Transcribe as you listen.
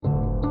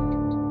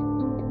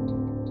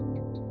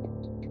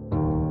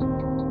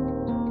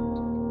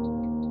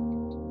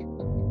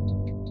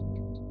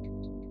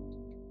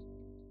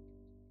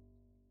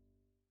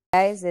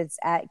Guys, it's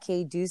at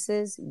K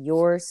Deuces,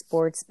 your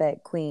sports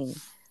bet queen.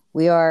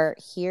 We are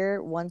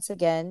here once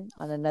again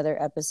on another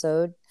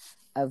episode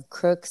of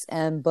Crooks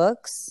and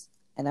Books,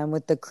 and I'm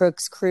with the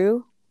Crooks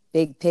crew,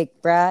 Big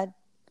Pick Brad,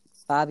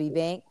 Bobby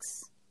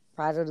Banks,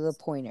 Prado to the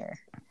Pointer.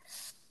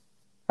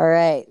 All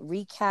right,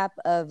 recap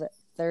of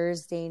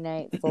Thursday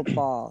night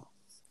football.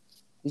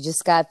 We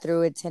just got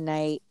through it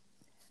tonight.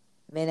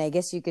 I mean, I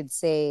guess you could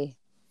say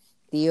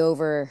the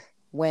over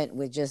went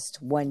with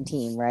just one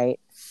team, right?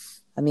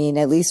 I mean,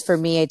 at least for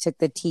me, I took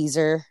the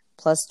teaser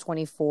plus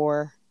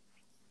 24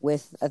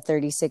 with a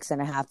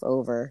 36.5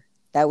 over.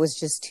 That was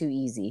just too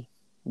easy.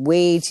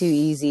 Way too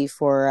easy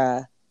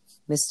for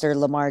Mr.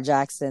 Lamar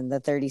Jackson,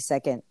 the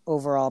 32nd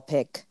overall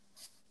pick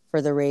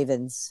for the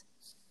Ravens.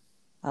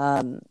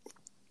 I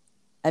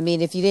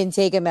mean, if you didn't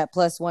take him at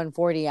plus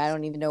 140, I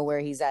don't even know where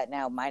he's at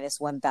now. Minus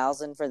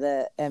 1,000 for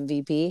the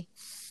MVP.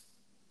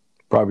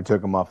 Probably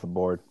took him off the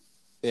board.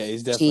 Yeah,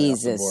 he's definitely off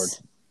the board.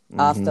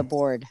 Off the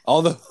board.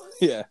 Although,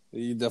 yeah,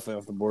 he's definitely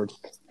off the board.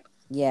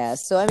 Yeah.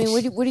 So, I mean,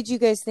 what did you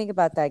guys think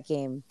about that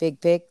game? Big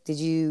Pick. Did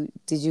you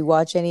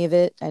watch any of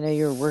it? I know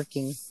you were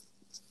working.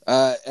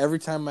 Every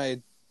time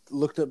I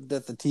looked up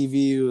at the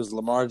TV, it was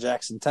Lamar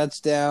Jackson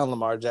touchdown,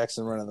 Lamar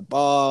Jackson running the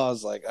ball. I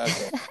was like,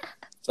 okay.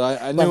 So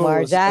I knew Lamar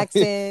it was,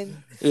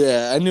 Jackson.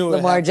 Yeah, I knew it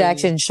Lamar happened.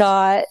 Jackson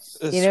shot.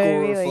 You know what I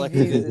mean?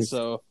 Reflected it.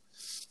 So,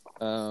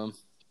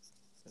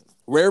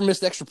 rare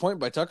missed extra point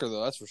by Tucker,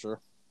 though. That's for sure.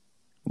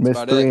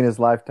 Missed 3 in his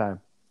lifetime.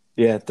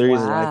 Yeah, 3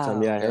 is a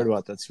lifetime. Yeah, I heard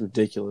about that. That's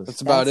ridiculous.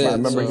 That's about it. I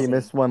remember he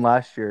missed one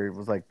last year. It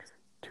was like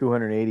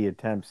 280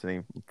 attempts, and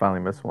he finally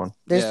missed one.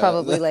 There's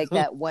probably like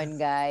that one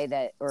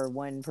guy or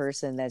one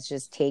person that's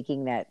just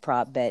taking that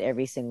prop bet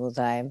every single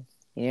time.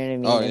 You know what I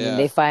mean? Oh, and yeah. then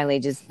they finally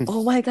just,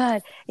 oh my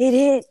God, it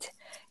hit.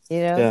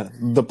 You know? Yeah,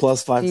 the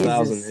plus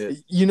 5,000 hit.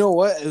 You know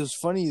what? It was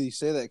funny you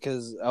say that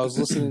because I was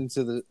listening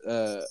to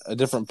a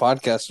different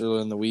podcast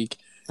earlier in the week,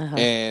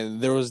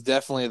 and there was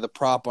definitely the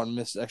prop on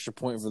missed extra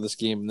point for this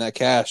game, and that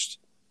cashed.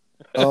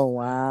 Oh,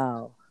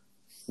 wow.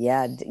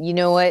 Yeah. You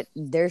know what?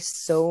 There's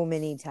so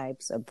many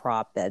types of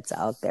prop bets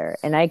out there,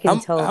 and I can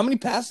tell. How many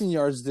passing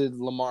yards did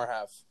Lamar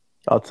have?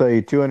 I'll tell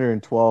you,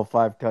 212,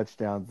 5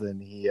 touchdowns, and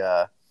he.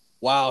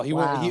 Wow,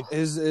 went.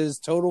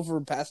 His total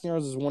for passing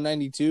yards is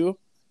 192,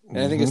 and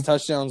I think his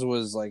touchdowns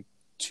was like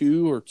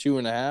 2 or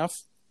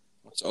 2.5.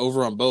 It's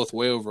over on both,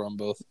 way over on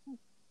both.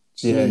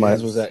 Yeah,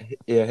 his was at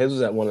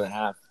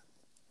 1.5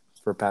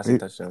 for passing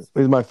touchdowns. He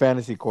was my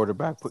fantasy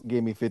quarterback.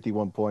 Gave me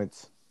 51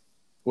 points.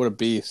 What a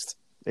beast!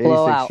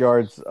 86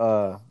 yards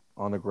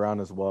on the ground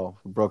as well.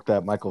 Broke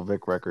that Michael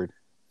Vick record.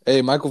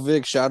 Hey, Michael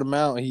Vick, shout him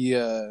out. He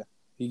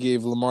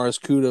gave Lamar his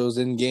kudos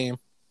in game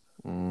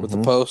with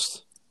the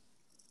post.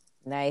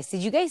 Nice.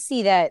 Did you guys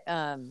see that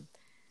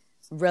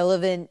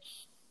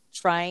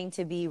trying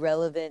to be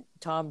relevant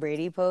Tom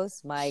Brady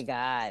post? My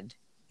God.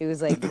 It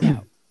was like,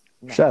 no.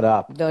 Shut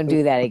up. Don't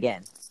do that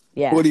again.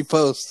 Yeah. What'd he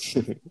post?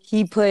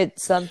 He put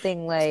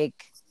something like,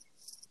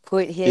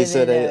 He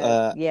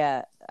said,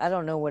 yeah, I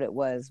don't know what it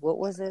was. What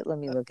was it? Let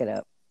me look it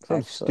up.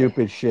 Some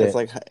stupid shit. It's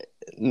like,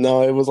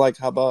 no, it was like,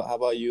 how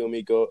about you and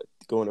me going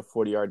a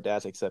 40-yard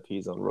dash, except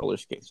he's on roller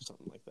skates or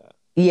something like that.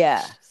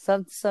 Yeah,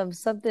 something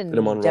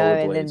dumb,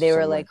 and then they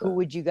were like, "Who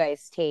would you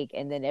guys take?"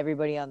 And then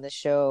everybody on the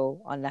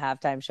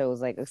halftime show was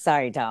like,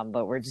 "Sorry, Tom,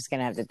 but we're just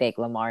gonna have to take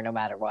Lamar no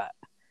matter what."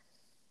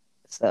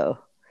 So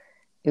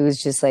it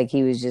was just like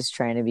he was just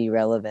trying to be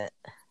relevant.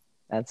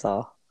 That's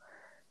all.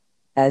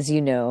 As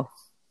you know,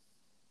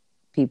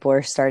 people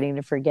are starting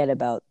to forget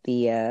about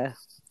the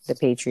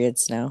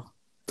Patriots now.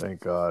 Thank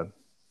God.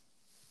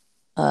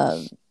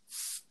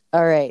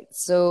 All right,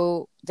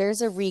 so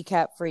there's a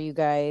recap for you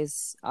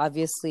guys.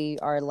 Obviously,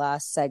 our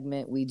last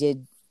segment, we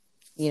did,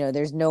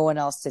 there's no one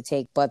else to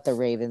take but the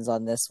Ravens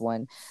on this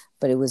one,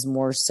 but it was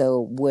more so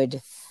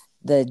would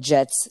the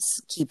Jets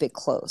keep it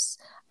close.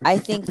 I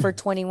think for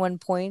 21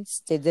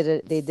 points, they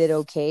did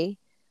okay.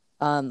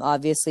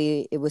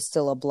 Obviously, it was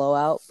still a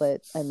blowout, but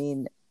I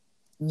mean,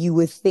 you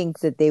would think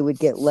that they would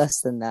get less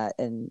than that,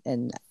 and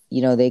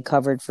they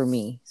covered for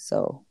me,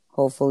 so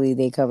hopefully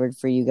they covered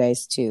for you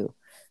guys too.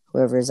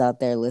 Whoever's out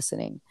there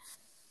listening.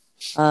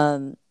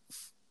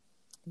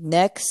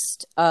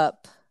 Next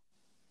up,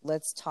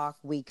 let's talk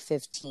week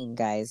 15,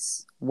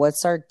 guys.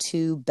 What's our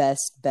 2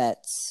 best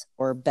bets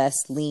or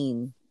best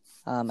lean?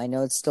 I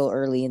know it's still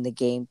early in the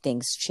game.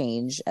 Things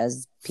change,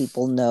 as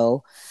people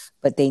know,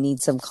 but they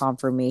need some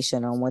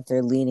confirmation on what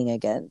they're leaning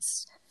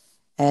against.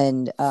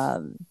 And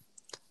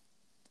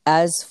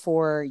as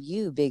for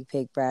you, Big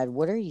Pig Brad,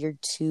 what are your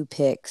 2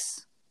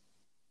 picks?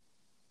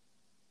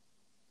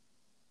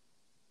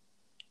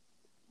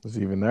 Was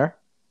he even there?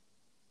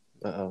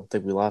 I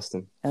think we lost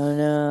him. Oh,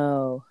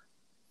 no.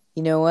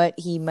 You know what?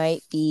 He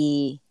might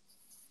be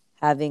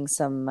having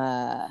some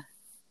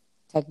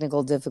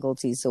technical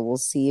difficulties, so we'll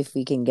see if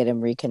we can get him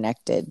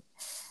reconnected.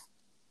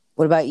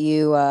 What about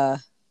you,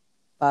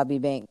 Bobby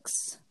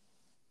Banks?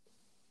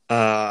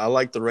 I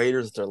like the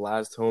Raiders at their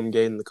last home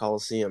game in the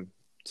Coliseum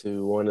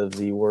to one of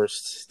the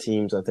worst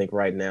teams, I think,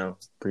 right now.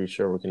 Pretty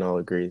sure we can all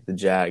agree. The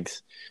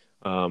Jags.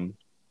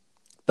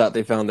 thought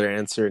they found their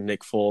answer in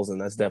Nick Foles, and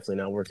that's definitely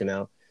not working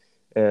out.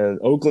 And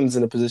Oakland's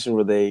in a position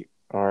where they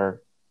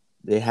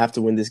have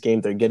to win this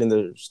game. They're getting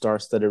their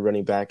star-studded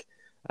running back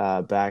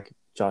back,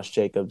 Josh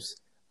Jacobs.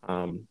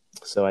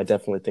 So I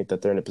definitely think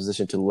that they're in a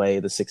position to lay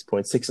the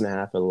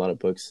 6.5 at a lot of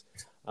books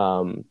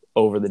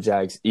over the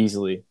Jags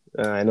easily.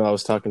 I know I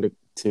was talking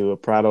to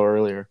Prado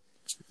earlier.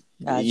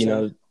 Gotcha. You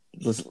know,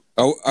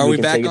 are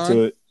we back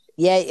on?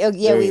 Yeah,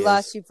 There we he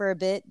lost is. you for a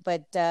bit,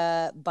 but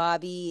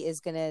Bobby is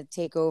gonna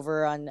take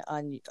over on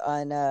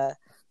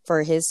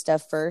for his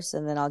stuff first,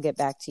 and then I'll get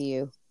back to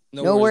you.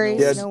 No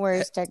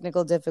worries.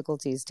 Technical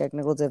difficulties,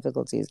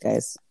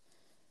 guys.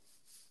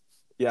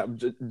 Yeah,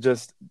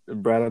 just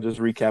Brad, I'm just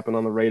recapping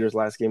on the Raiders'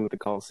 last game at the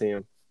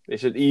Coliseum. They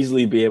should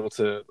easily be able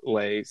to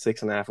lay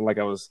 6.5. And like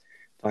I was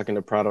talking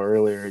to Prado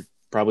earlier,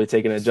 probably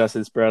taking an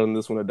adjusted spread on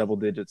this one at double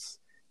digits,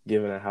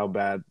 given how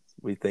bad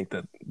we think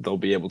that they'll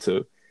be able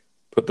to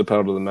put the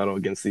pedal to the metal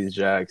against these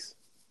Jags.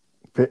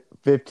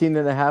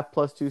 15.5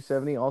 plus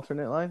 270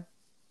 alternate line?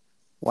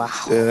 Wow.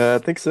 I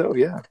think so,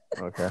 yeah.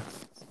 Okay.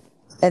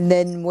 And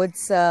then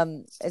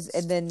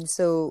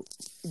so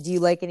do you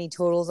like any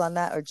totals on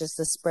that, or just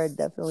the spread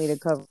definitely to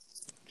cover?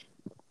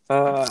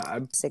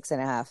 I'm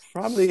 6.5.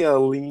 probably a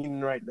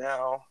lean right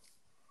now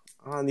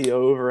on the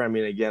over. I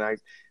mean, again,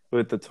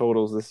 with the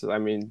totals, I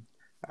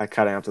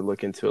kind of have to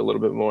look into it a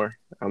little bit more.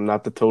 I'm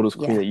not the totals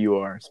queen that you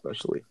are,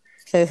 especially.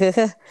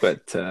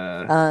 But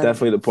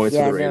definitely the points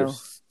for the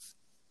Raiders.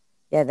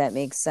 No. Yeah, that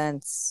makes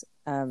sense.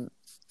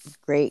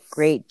 Great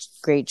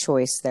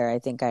choice there. I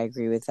think I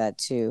agree with that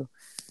too.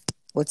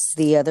 What's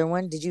the other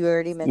one? Did you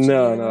already mention?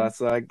 No,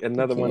 that's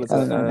another one. Is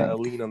a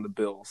lean on the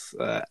Bills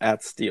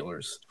at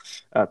Steelers.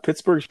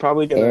 Pittsburgh's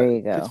probably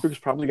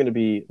gonna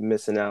be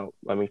missing out.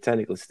 I mean,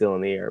 technically still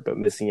in the air, but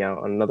missing out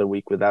on another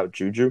week without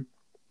Juju,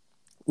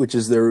 which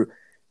is their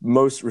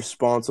most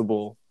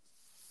responsible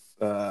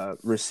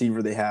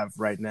receiver they have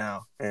right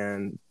now.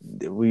 And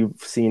we've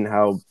seen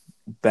how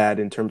bad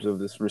in terms of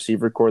this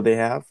receiver core they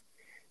have,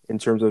 in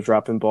terms of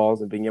dropping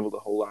balls and being able to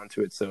hold on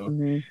to it.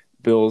 So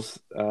Bills,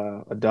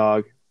 a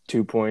dog.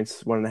 2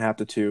 points, 1.5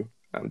 to 2.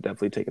 I'm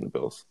definitely taking the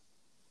Bills.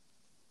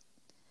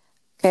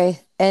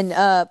 Okay. And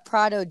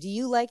Prado, do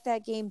you like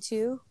that game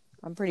too?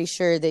 I'm pretty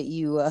sure that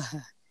you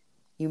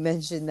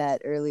mentioned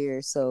that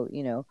earlier. So,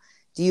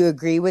 do you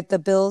agree with the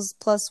Bills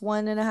plus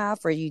 1.5?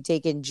 Or are you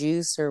taking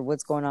juice, or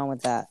what's going on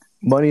with that?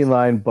 Money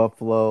line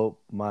Buffalo.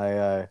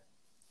 My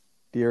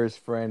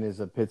dearest friend is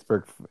a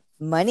Pittsburgh.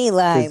 Money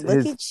line.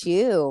 Look at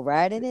you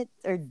riding it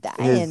or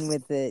dying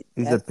with it.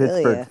 He's a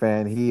Pittsburgh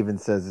fan. He even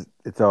says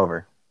it's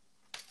over.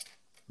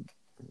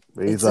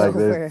 But he's like,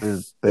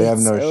 they have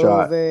no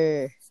shot.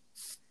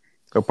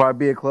 It'll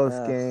probably be a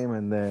close game,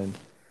 and then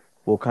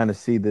we'll kind of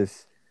see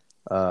this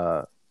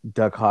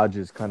Duck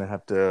Hodges kind of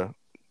have to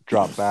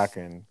drop back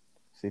and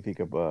see if he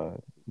could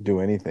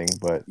do anything.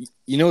 But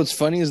what's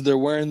funny is they're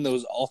wearing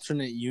those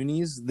alternate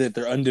unis that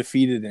they're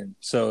undefeated in.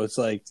 So it's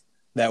like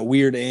that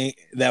weird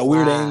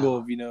angle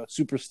of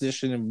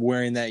superstition of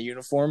wearing that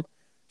uniform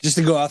just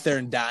to go out there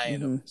and die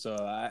in them. So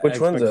which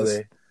ones are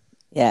they?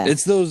 Yeah,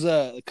 it's those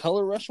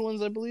Color Rush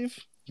ones, I believe.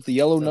 The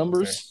yellow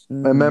numbers.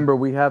 Okay. Remember,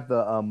 we have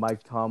the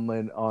Mike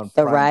Tomlin on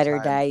the ride or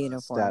die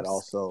uniforms that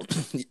also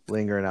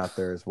lingering out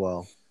there as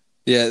well.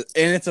 Yeah,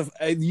 and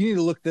you need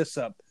to look this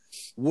up.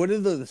 What are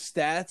the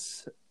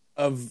stats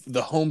of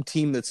the home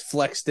team that's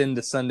flexed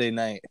into Sunday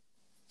night?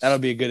 That'll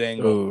be a good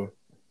angle.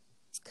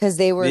 Because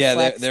they were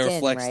flexed they were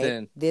flexed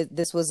in.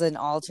 This was an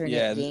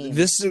alternate game.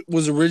 This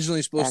was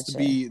originally supposed to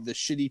be the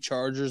shitty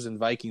Chargers and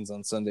Vikings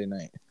on Sunday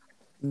night.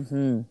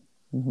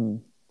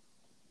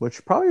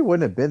 Which probably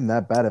wouldn't have been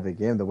that bad of a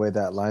game the way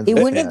that line's It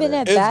wouldn't have been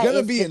that bad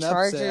if the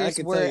Chargers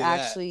were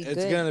actually good.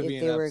 It's gonna be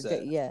an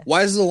upset. Yeah.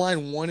 Why is the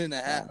line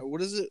 1.5?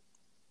 What is it?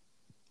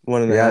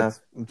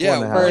 1.5. Yeah,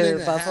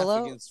 1.5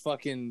 Buffalo against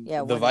fucking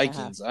the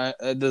Vikings.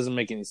 That doesn't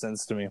make any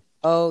sense to me.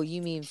 Oh,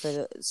 you mean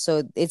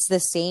so it's the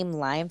same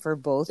line for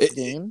both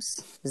games?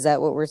 Is that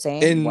what we're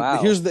saying? And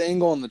here's the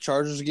angle on the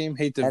Chargers game.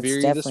 Hate to veer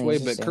you this way,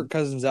 but Kirk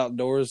Cousins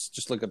outdoors.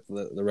 Just look up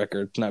the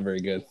record. It's not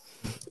very good.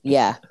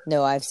 Yeah,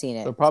 no, I've seen it.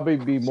 There'll probably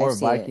be more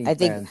Viking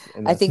fans.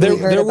 I think we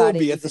heard there about will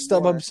be it at the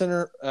StubHub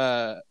Center.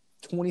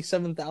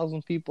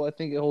 27,000 people. I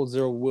think it holds.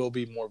 There will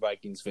be more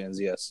Vikings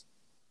fans. Yes.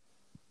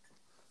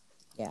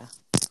 Yeah.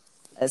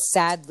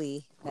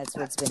 Sadly, that's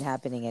what's been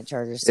happening at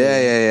Charter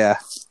Stadium. Yeah.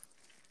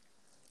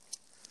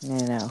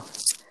 I know.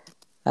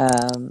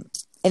 And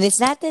it's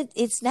not that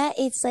it's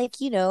like,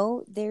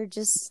 they're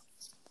just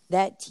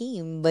that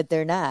team, but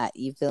they're not.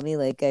 You feel me?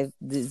 Like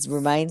this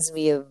reminds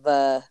me of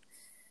I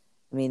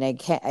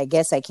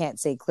guess I can't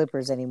say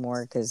Clippers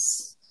anymore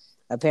because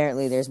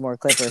apparently there's more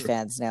Clipper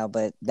fans now,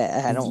 but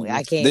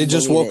I can't. They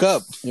just woke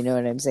up. You know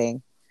what I'm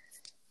saying?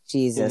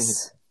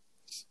 Jesus.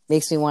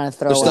 Makes me want to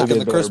throw up. They're stuck up. in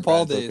the Chris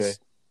Paul days.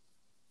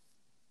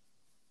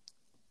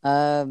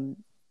 Okay.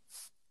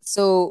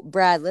 So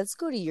Brad, let's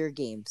go to your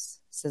games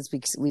since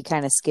we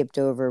kind of skipped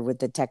over with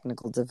the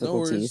technical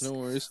difficulties. No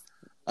worries.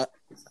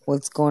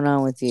 What's going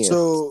on with you?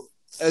 So,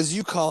 as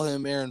you call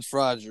him, Aaron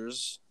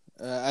Rodgers,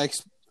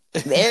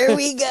 There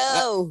we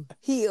go.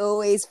 He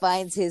always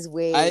finds his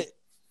way to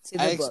the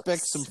books. I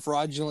expect some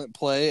fraudulent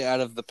play out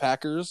of the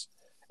Packers.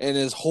 And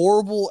as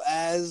horrible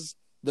as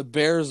the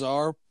Bears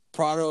are,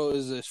 Prado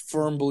is a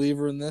firm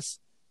believer in this.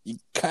 You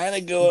kind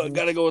of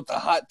got to go with the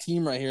hot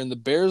team right here. And the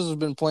Bears have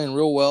been playing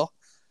real well.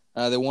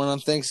 They won on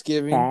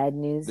Thanksgiving. Bad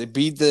news. They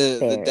beat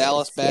the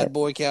Dallas Bad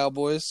Boy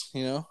Cowboys,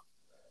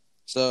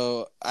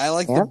 So I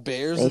like the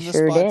Bears in this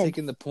spot,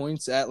 taking the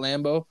points at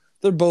Lambeau.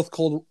 They're both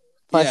cold.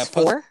 Plus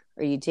 4? Or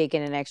are you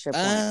taking an extra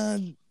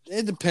point?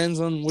 It depends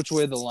on which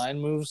way the line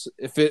moves.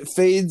 If it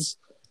fades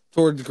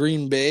towards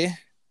Green Bay,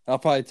 I'll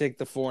probably take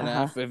the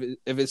 4.5.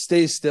 If it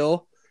stays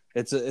still,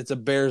 it's a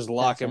Bears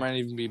lock. Gotcha. It might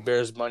even be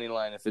Bears money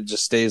line if it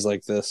just stays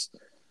like this.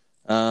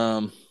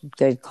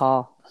 Good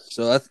call.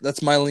 So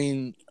that's my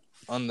lean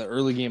on the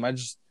early game. I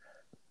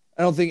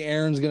don't think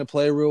Aaron's going to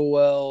play real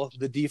well.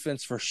 The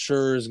defense for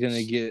sure is going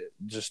to get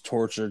just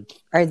tortured.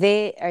 Are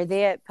they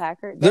at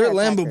Packers? They're at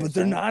Lambeau, but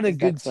they're not a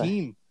good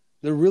team.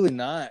 They're really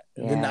not.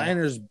 Yeah. The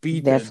Niners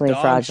beat the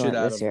dog shit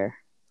out of them.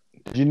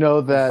 Did you know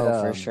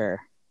that? For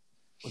sure.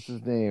 What's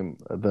his name?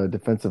 The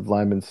defensive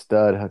lineman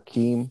stud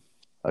Hakeem.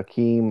 What's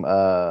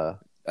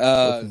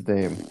his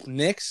name?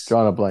 Nix.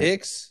 Drawing a blank.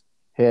 Hicks.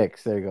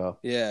 There you go.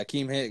 Yeah,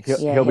 Hakeem Hicks.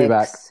 He'll be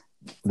back.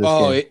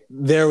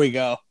 There we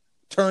go.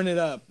 Turn it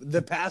up.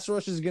 The pass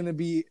rush is going to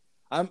be.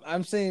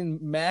 I'm saying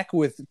Mac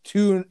with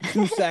two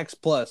sacks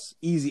plus,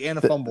 easy, and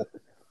a fumble.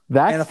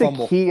 That's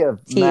the key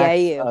of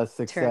Mac's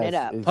success. Turn it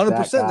up.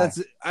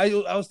 100%.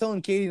 I was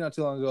telling Katie not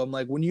too long ago. I'm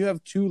like, when you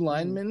have two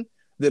linemen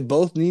that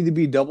both need to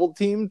be double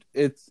teamed,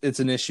 it's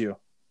an issue.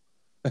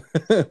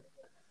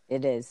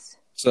 It is.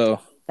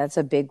 So that's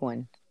a big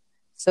one.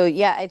 So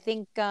yeah, I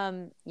think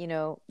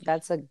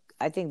that's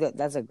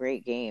a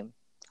great game.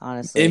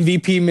 Honestly,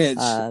 MVP Mitch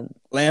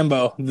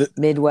Lambeau, the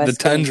Midwest, the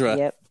Tundra.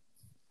 Yep.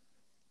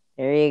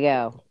 There you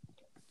go.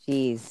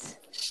 Jeez,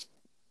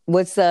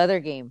 what's the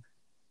other game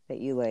that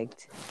you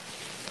liked?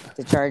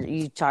 The Charger.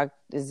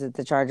 Is it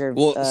the Charger?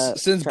 Well,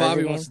 since Charger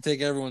Bobby game? wants to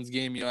take everyone's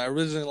game, I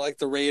originally liked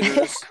the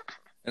Raiders,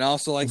 and I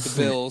also like the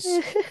Bills.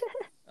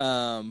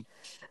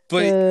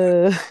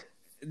 But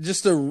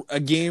just a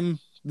game.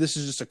 This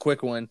is just a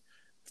quick one.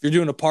 If you're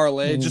doing a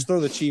parlay, just throw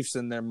the Chiefs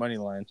in their money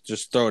line.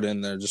 Just throw it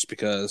in there, just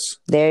because.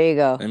 There you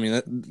go. I mean,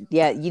 and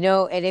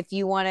if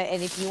you want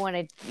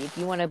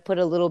to put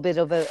a little bit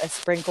of a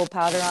sprinkle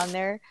powder on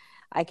there,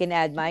 I can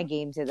add my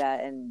game to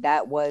that, and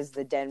that was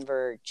the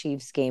Denver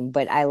Chiefs game.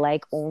 But I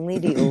like only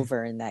the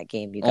over in that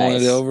game, you guys. Only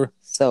the over.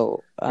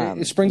 So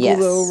sprinkle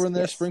the over in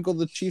there. Yes. Sprinkle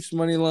the Chiefs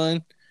money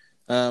line.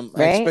 Right?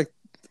 I expect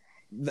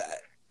that.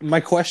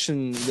 My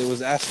question that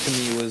was asked to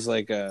me was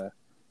like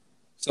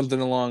something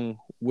along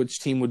which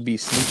team would be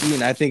sneaky,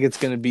 and I think it's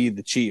going to be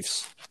the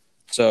Chiefs.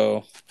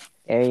 So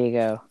there you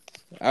go.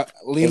 I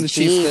lean the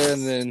Chiefs there,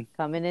 and then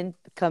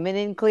coming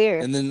in clear.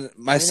 And then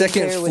my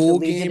second full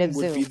game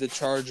would be the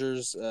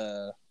Chargers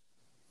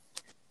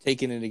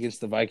taking it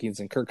against the Vikings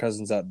and Kirk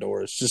Cousins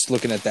outdoors. Just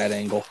looking at that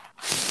angle.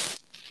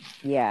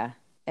 Yeah,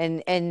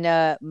 and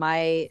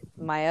my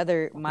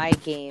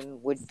game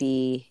would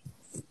be.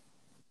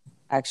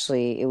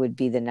 Actually, it would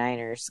be the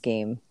Niners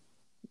game.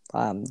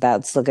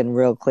 That's looking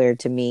real clear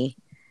to me.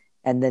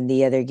 And then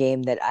the other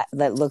game that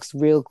looks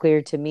real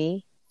clear to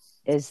me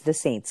is the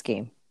Saints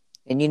game.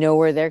 And you know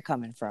where they're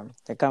coming from.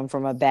 They're coming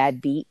from a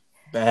bad beat.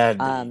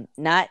 Not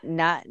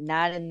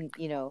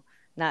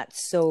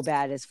so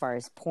bad as far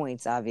as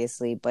points,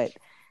 obviously, but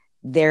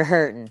they're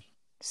hurting.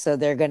 So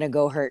they're going to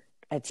go hurt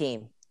a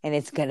team. And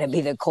it's going to be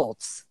the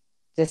Colts.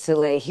 Just to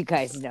let you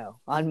guys know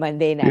on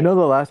Monday night. You know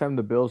the last time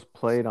the Bills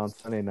played on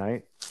Sunday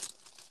night?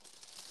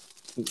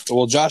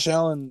 Well, Josh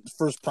Allen's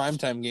first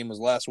primetime game was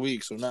last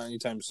week, so not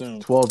anytime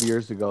soon. 12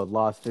 years ago,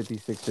 lost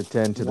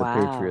 56-10 to the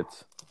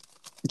Patriots.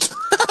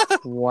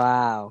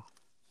 Wow.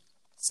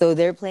 So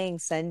they're playing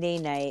Sunday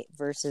night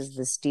versus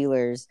the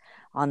Steelers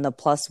on the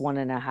plus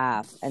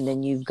 1.5. And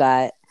then you've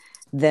got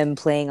them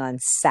playing on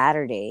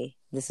Saturday.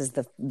 This is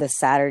the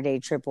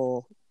Saturday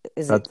triple.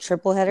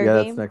 Triple header game?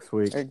 Yeah, that's next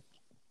week.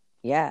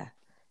 Yeah.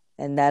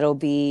 And that'll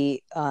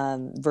be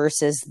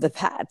versus the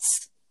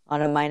Pats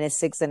on a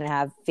minus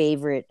 6.5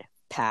 favorite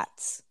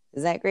Pats.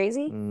 Is that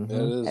crazy? Mm-hmm.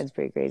 It is. That's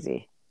pretty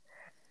crazy.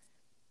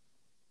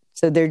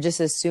 So they're just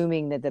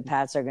assuming that the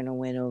Pats are going to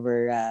win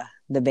over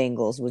the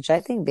Bengals, which I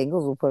think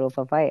Bengals will put up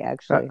a fight,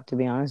 actually, to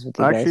be honest with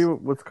you guys. Actually,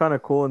 what's kind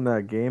of cool in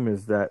that game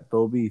is that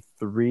there'll be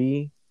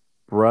 3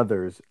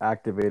 brothers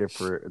activated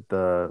for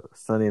the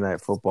Sunday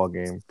night football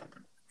game.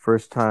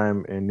 First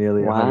time in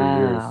nearly 100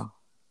 years.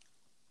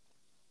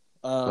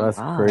 That's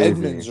crazy.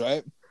 Edmonds,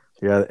 right?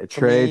 Yeah,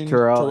 Trey,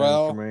 Terrell,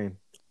 and Tremaine.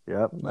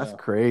 Yep, that's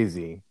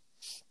crazy.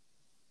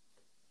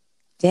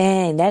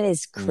 Dang, that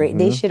is crazy.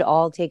 They should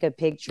all take a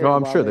picture. Oh,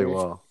 I'm sure they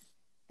will.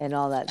 And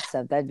all that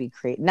stuff. That'd be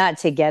great. Not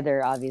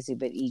together, obviously,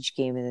 but each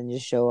game and then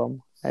just show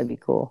them. That'd be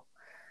cool.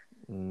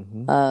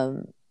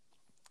 Mm-hmm.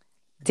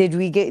 Did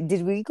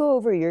we go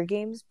over your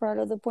games part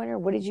of the pointer?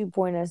 What did you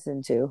point us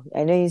into?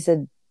 I know you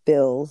said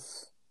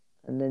Bills.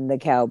 And then the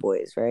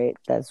Cowboys, right?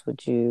 That's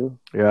what you.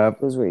 Yeah.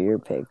 Those were your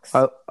picks.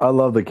 I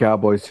love the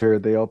Cowboys here.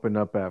 They opened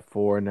up at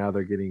 4. Now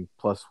they're getting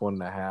plus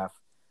 1.5.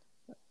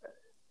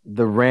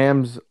 The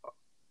Rams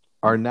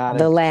are not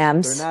the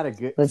Lambs. They're not a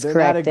good. Let's they're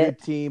correct not a good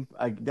it. team.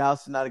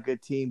 Dallas is not a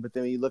good team. But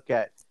then when you look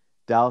at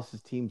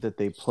Dallas's teams that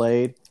they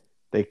played,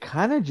 they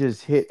kind of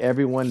just hit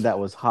everyone that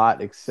was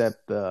hot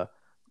except the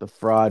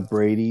fraud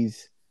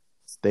Brady's.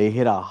 They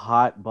hit a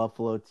hot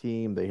Buffalo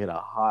team. They hit a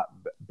hot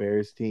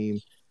Bears team,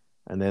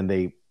 and then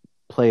they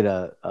played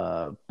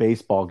a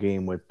baseball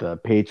game with the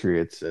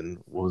Patriots. And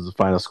what was the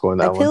final score in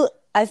that one?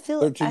 I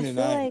feel 13-9.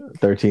 like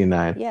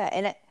 13-9.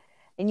 Yeah,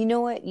 and you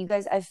know what, you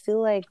guys? I feel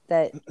like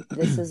that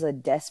this is a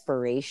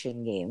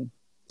desperation game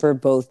for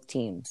both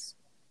teams.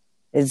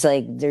 It's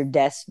like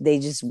they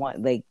just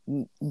want, like,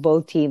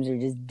 both teams are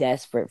just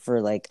desperate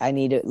for, like, they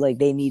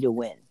need to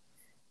win.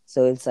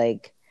 So it's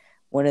like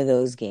one of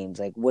those games,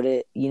 like,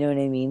 you know what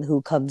I mean?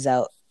 Who comes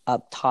out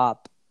up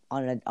top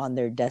on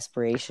their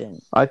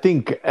desperation? I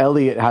think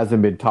Elliott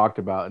hasn't been talked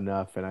about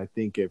enough, and I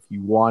think if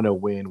you want to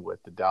win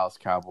with the Dallas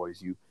Cowboys,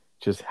 you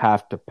just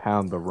have to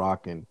pound the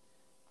rock and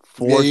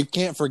force. Yeah, you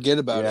can't forget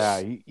about it. Yeah,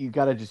 you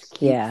got to just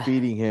keep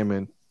feeding him,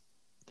 and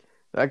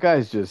that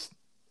guy's just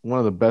one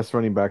of the best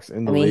running backs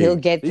in the league. He'll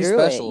get He's through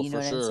special, it. You know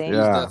what sure. I'm saying?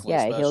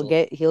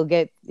 Yeah, he'll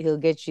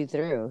get you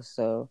through.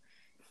 So,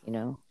 you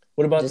know,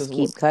 what about just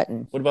keep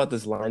cutting. What about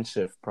this line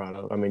shift,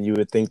 Prado? I mean, you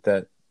would think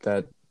that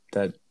a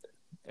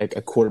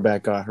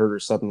quarterback got hurt or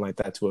something like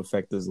that to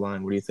affect this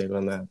line. What do you think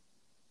on that?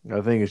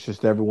 I think it's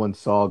just everyone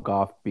saw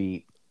Goff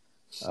beat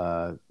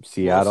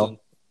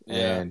Seattle.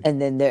 Yeah,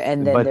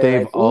 but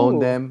they've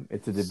owned them.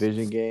 It's a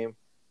division game.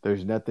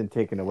 There's nothing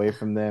taken away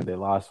from them. They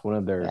lost one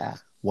of their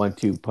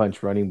 1-2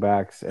 punch running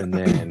backs, and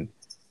then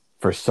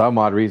for some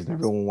odd reason,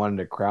 everyone wanted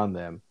to crown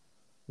them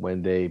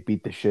when they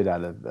beat the shit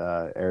out of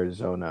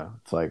Arizona.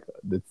 It's like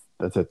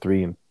that's a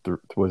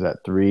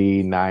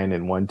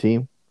 3-9-1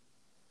 team.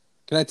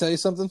 Can I tell you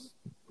something?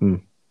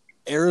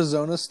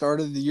 Arizona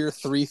started the year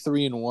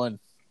 3-3-1.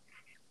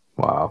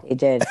 Wow, they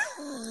did.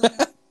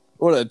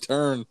 What a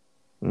turn!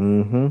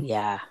 Mm-hmm.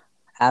 Yeah,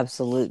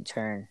 absolute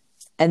turn.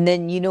 And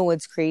then, you know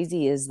what's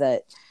crazy is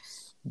that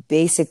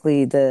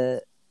basically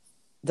the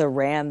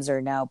Rams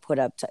are now put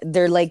up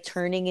they're like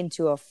turning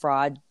into a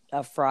fraud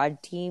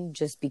team,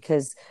 just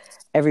because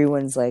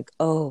everyone's like,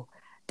 oh,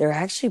 they're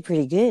actually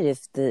pretty good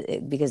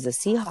because the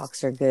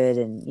Seahawks are good,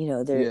 and you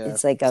know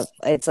it's like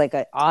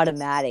an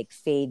automatic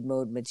fade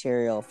mode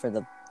material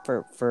for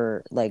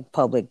like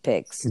public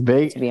picks, to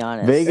be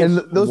honest. Vegas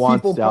and those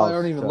people probably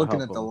aren't even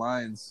looking at the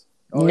lines.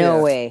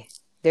 No way.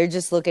 They're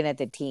just looking at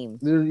the team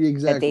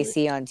that they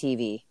see on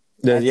TV.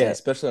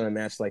 Especially on a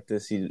match like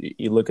this,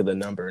 you look at the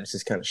number and it's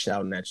just kind of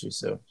shouting at you.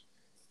 So,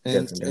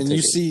 and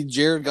you see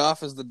Jared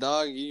Goff as the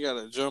dog, you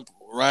got to jump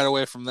right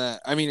away from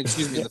that. I mean,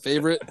 excuse me, the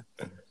favorite.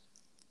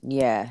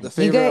 Yeah, the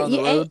favorite on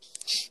the road.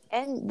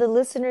 And the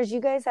listeners, you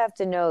guys have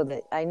to know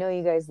that I know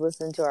you guys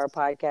listen to our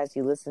podcast,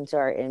 you listen to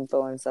our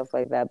info and stuff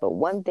like that. But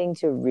one thing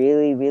to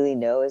really, really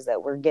know is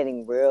that we're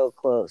getting real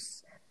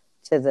close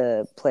to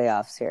the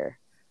playoffs here.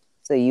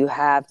 So you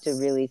have to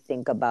really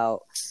think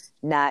about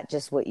not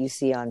just what you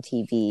see on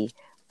TV,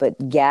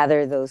 but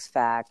gather those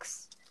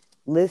facts,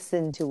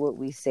 listen to what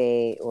we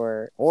say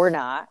or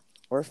not,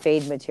 or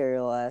fade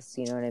material us,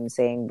 you know what I'm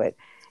saying? But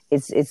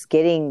it's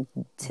getting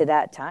to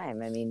that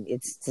time. I mean,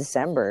 it's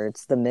December.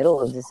 It's the middle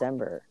of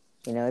December.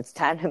 You know, it's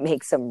time to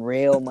make some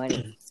real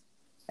money.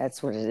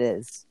 That's what it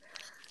is.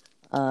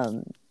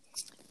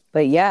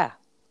 But yeah,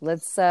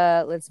 let's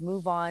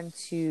move on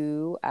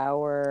to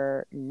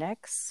our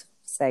next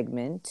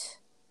segment,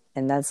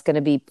 and that's going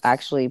to be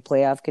actually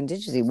playoff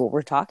contingency, what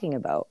we're talking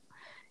about.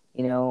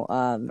 You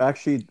know,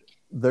 actually,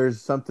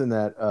 there's something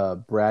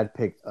that Brad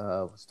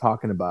was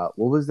talking about.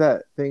 What was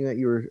that thing that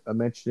you were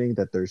mentioning?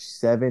 That there's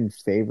 7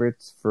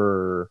 favorites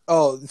for.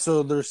 Oh,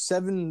 so there's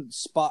 6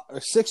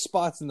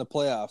 spots in the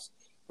playoffs,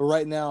 but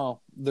right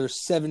now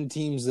there's 7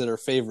 teams that are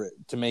favorite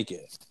to make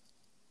it.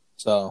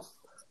 So.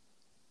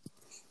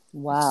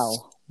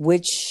 Wow.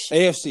 Which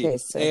AFC? Okay,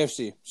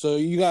 AFC. So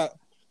you got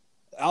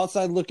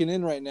outside looking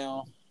in right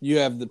now. You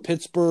have the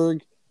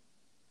Pittsburgh,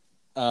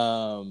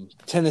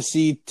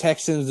 Tennessee,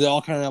 Texans. They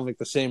all kind of have like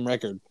the same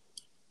record.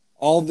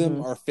 All of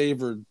them are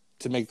favored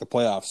to make the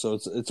playoffs. So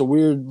it's a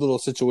weird little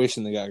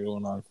situation they got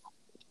going on.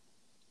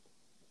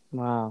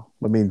 Wow.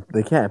 I mean,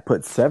 they can't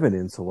put 7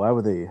 in, so why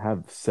would they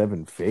have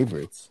 7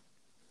 favorites?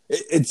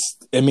 It's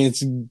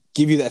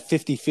give you that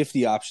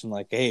 50-50 option,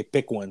 like, hey,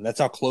 pick one. That's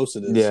how close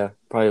it is. Yeah,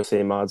 probably the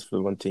same odds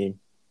for one team.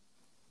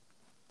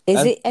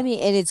 Is it? I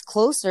mean, and it's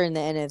closer in the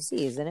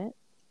NFC, isn't it?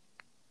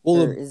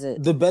 Well,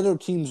 the better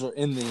teams are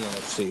in the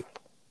NFC.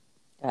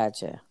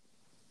 Gotcha.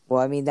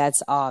 Well, I mean,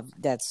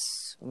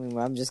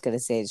 I'm just going to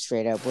say it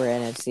straight up. We're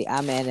NFC.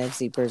 I'm an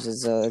NFC person,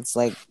 so it's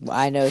like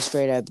I know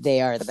straight up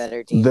they are the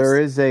better teams. There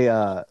is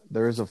a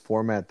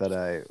format that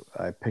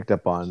I picked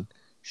up on.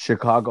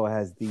 Chicago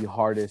has the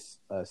hardest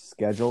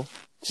schedule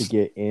to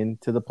get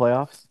into the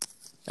playoffs,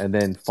 and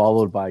then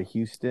followed by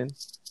Houston,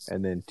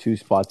 and then 2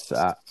 spots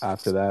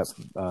after that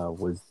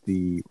was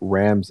the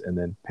Rams and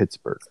then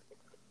Pittsburgh.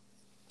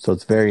 So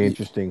it's very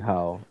interesting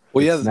how.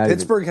 Well, yeah,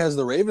 Pittsburgh has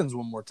the Ravens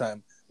one more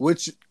time.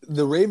 Which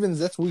the Ravens,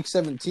 that's week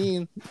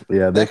 17.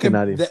 Yeah, they could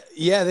not even.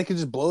 They could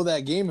just blow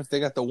that game if they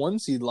got the 1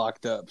 seed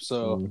locked up.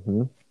 So,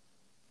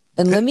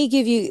 and let me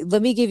give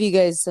you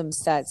guys some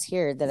stats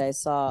here that I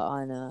saw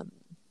on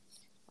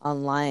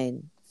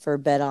online for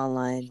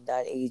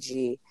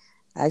betonline.ag.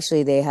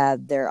 Actually, they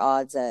have their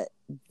odds at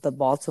the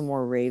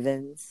Baltimore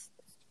Ravens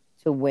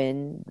to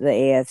win the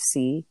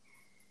AFC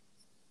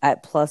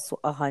at plus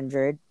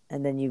 100,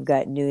 and then you've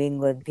got New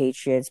England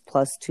Patriots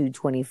plus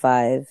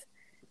 225.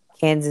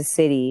 Kansas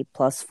City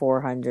plus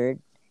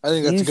 400. I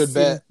think that's a good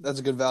bet. That's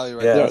a good value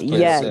right there.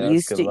 Yeah.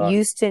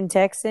 Houston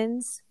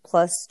Texans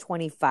plus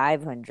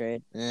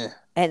 2,500. Yeah.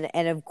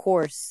 And of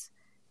course,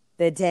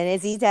 the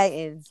Tennessee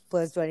Titans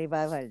plus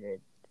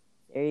 2,500.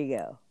 There you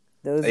go.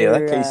 That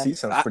KC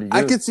sounds pretty good.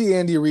 I could see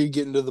Andy Reid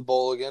getting to the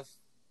bowl again.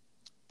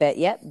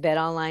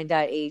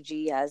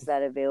 BetOnline.ag has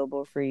that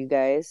available for you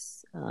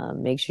guys.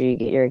 Make sure you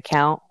get your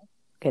account,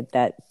 get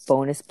that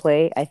bonus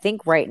play. I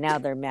think right now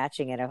they're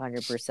matching at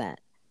 100%.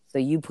 So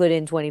you put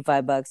in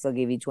 $25, they'll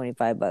give you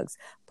 $25.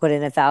 Put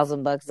in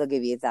 $1,000, they'll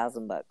give you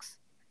 $1,000.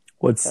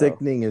 What's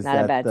sickening is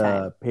that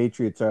the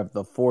Patriots have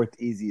the 4th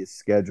easiest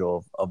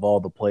schedule of all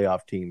the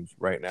playoff teams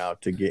right now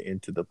to get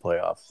into the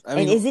playoffs. I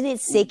mean, and isn't it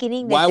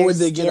sickening that why would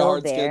they get a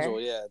hard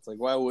schedule? Yeah, it's like,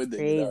 why would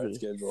they get a hard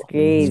schedule?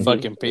 Crazy.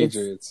 Fucking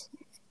Patriots.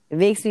 It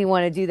makes me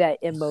want to do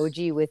that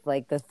emoji with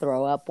like the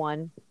throw up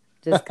one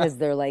just because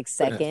they're like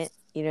second.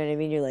 You know what I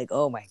mean? You're like,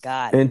 oh my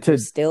God, they're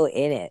still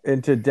in it.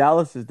 And to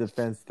Dallas's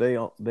defense, they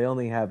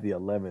only have the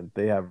 11th.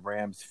 They have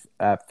Rams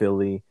at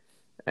Philly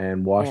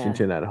and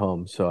Washington at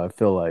home. So I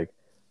feel like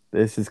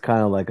this is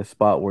kind of like a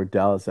spot where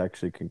Dallas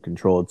actually can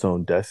control its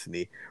own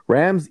destiny.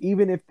 Rams,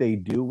 even if they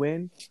do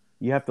win,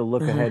 you have to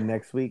look ahead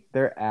next week.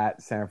 They're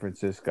at San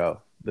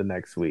Francisco the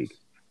next week.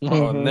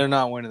 Oh, they're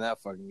not winning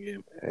that fucking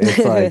game.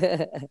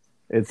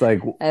 It's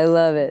like I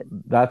love it.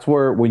 That's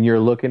where when you're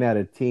looking at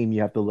a team,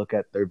 you have to look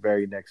at their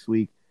very next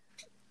week.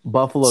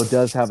 Buffalo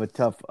does have a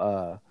tough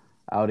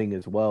outing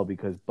as well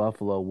because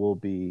Buffalo will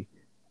be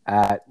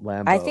at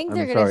Lambeau. I think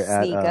they're going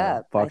to sneak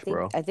up.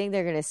 Foxborough. I think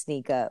they're going to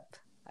sneak up.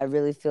 I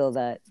really feel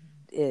that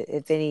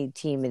if any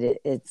team,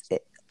 it's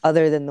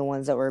other than the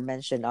ones that were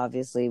mentioned,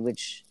 obviously,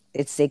 which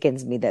it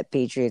sickens me that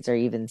Patriots are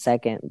even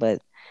second,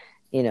 but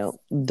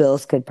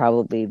Bills could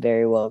probably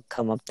very well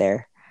come up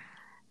there.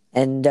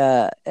 And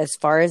as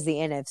far as the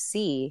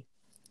NFC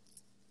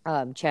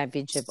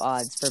championship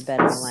odds for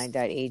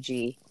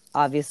betonline.ag,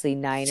 obviously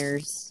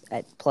Niners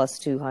at plus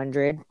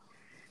 200,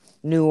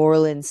 New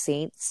Orleans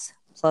Saints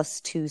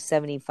plus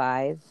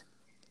 275,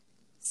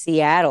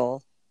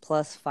 Seattle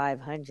plus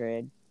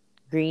 500,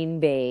 Green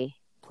Bay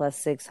plus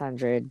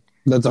 600.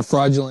 That's a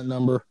fraudulent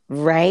number.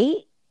 Right?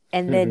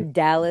 And then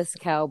Dallas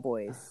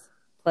Cowboys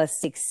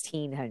plus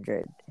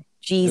 1,600.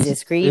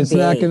 Jesus, Green Bay. It's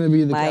not going to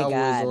be the Cowboys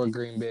God. or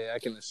Green Bay. I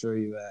can assure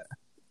you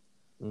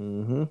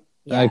that.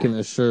 Yeah. I can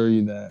assure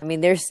you that. I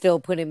mean, they're still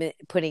putting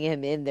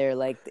him in there.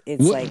 Like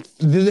it's like.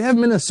 Did they have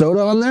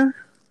Minnesota on there?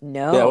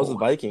 No. Yeah, it was the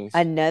Vikings.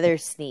 Another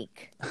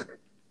sneak. All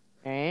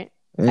right.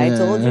 Yeah. I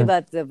told you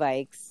about the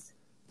Vikes.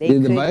 They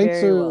could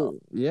very well.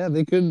 Yeah,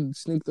 they could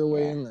sneak their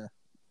way in there.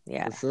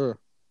 Yeah, for sure.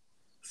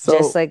 So,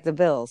 just like the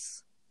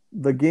Bills.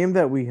 The game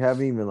that we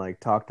haven't even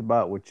talked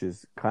about, which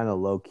is kind of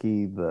low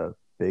key, the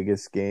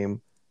biggest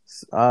game.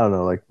 I don't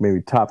know,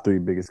 maybe top 3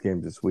 biggest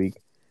games this week.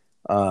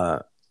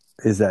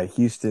 Is that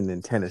Houston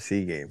and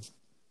Tennessee game.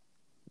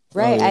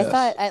 Right. Oh, yes. I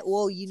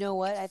thought, you know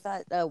what? I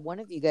thought one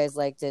of you guys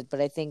liked it, but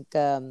I think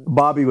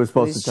Bobby was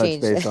supposed to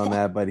touch base on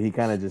that, but he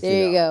kind of just.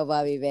 There you go,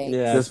 Bobby Banks.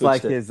 Yeah, just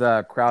like his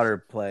Crowder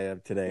play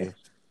of today.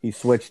 He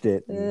switched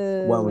it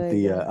and went with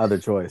the other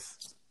choice.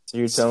 So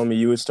you're telling me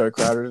you would start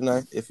Crowder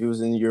tonight if he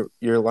was in your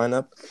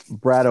lineup?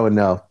 Brad would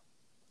know.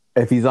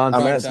 If he's on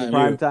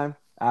prime time,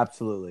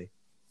 absolutely.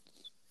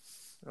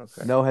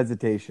 Okay. No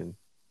hesitation.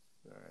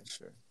 All right,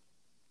 sure.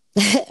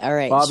 All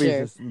right,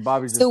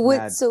 Bobby's sure.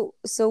 Mad.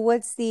 So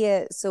what's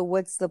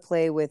the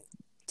play with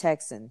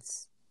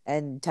Texans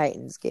and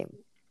Titans game?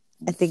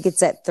 I think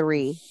it's at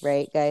 3,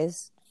 right,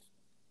 guys?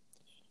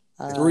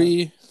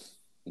 3.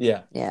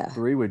 Yeah.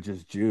 3 with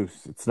just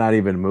juice. It's not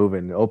even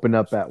moving. Open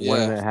up at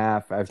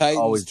 1.5. I've Titans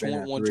always been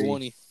at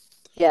 120.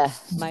 Yeah,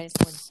 minus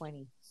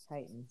 120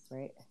 Titans,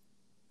 right?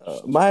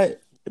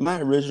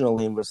 My original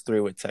lean was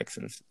 3 with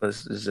Texans.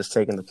 It's just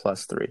taking the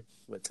plus 3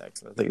 with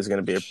Texans. I think it's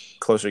going to be a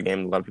closer game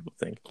than a lot of people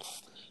think.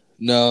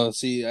 No,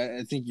 see,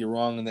 I think you're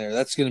wrong in there.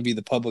 That's going to be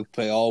the public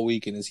play all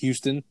week, and is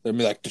Houston. They're going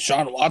to be like,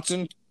 Deshaun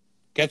Watson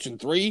catching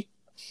 3.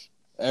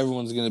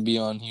 Everyone's going to be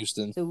on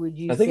Houston. So would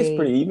you I think it's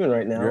pretty even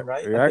right now,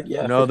 right?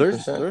 No,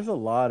 50%. there's a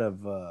lot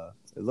of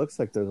it looks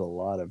like there's a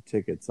lot of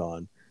tickets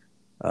on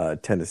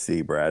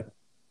Tennessee, Brad.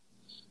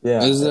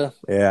 Yeah. Is there?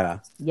 Yeah.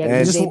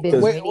 Yeah,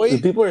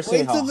 wait. People are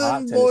saying till how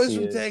hot the boys Tennessee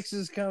from is.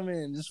 Texas come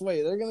in. Just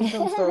wait. They're going to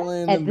come start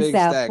laying them big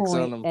stacks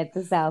on them. At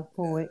the South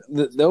Point.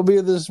 They'll be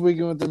this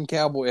weekend with them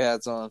cowboy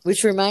hats on.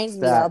 Which reminds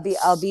me,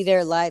 I'll be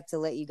there live to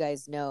let you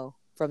guys know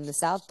from the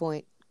South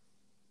Point.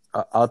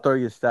 I'll throw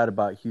you a stat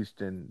about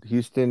Houston.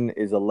 Houston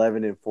is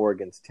 11-4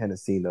 against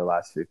Tennessee in their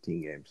last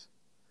 15 games.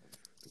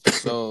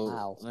 So,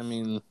 wow. I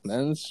mean,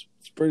 it's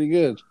pretty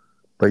good.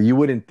 But you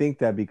wouldn't think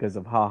that because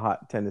of how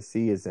hot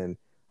Tennessee is. And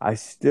I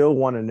still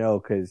want to know,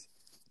 because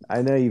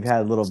I know you've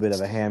had a little bit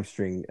of a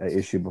hamstring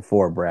issue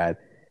before, Brad.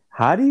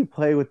 How do you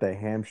play with a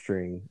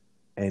hamstring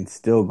and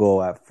still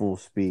go at full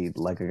speed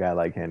like a guy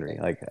like Henry?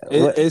 Like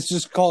it's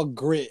just called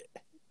grit.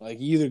 Like,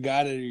 you either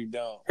got it or you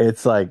don't.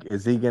 It's like,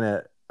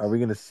 are we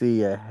gonna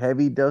see a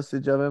heavy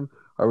dosage of him?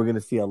 Or are we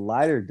gonna see a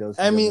lighter dosage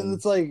of him?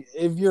 It's like,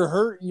 if you're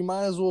hurt, you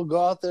might as well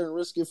go out there and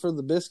risk it for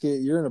the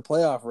biscuit. You're in a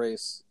playoff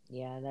race.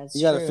 Yeah, that's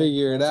you got to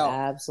figure it out.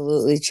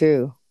 Absolutely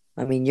true.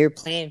 I mean, you're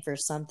playing for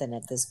something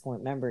at this point.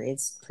 Remember,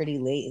 it's pretty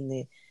late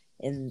in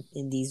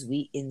these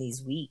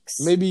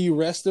weeks. Maybe you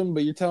rest them,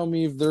 but you're telling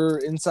me if they're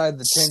inside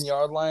the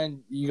 10-yard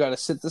line, you got to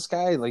sit this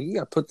guy. Like, you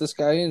got to put this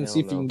guy in and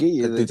see if you can get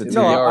you the 10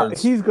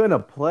 yards. He's gonna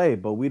play,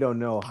 but we don't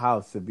know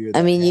how severe.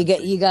 I mean, you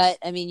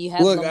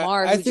have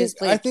Lamar who just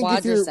played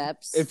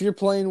quadriceps. If you're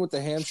playing with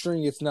the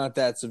hamstring, it's not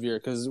that severe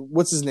because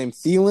what's his name,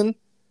 Thielen.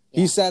 Yeah.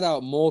 He sat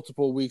out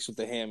multiple weeks with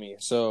the hammy,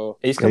 so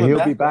he's coming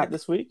he'll be back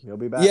this week. He'll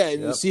be back. Yeah,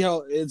 you see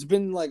how it's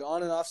been like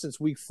on and off since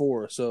week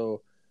 4.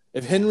 So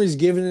if Henry's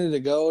giving it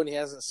a go and he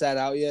hasn't sat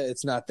out yet,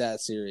 it's not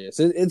that serious.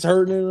 It's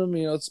hurting him,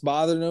 it's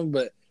bothering him,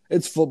 but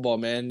it's football,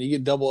 man. You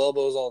get double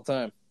elbows all the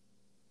time.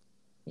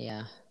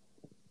 Yeah.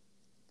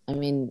 I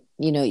mean,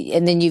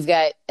 and then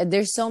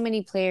there's so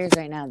many players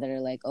right now that are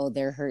like, oh,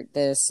 they're hurt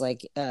this,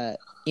 like,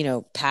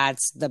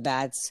 pats the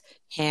bat's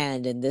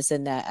hand and this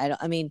and that.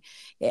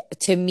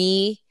 To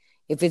me,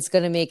 if it's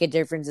going to make a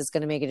difference, it's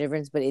going to make a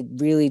difference, but it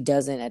really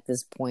doesn't at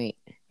this point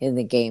in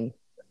the game.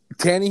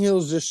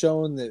 Tannehill's just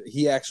showing that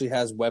he actually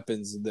has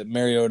weapons that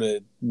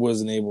Mariota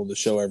wasn't able to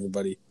show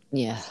everybody.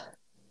 Yeah.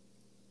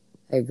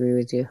 I agree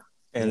with you.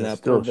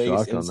 And Pro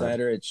Vegas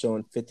Insider, it's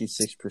showing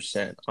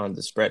 56% on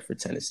the spread for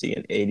Tennessee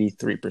and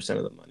 83%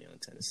 of the money on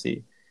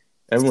Tennessee.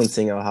 Everyone's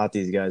saying how hot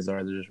these guys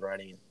are. They're just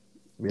riding it.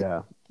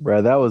 Yeah.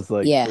 Brad, that was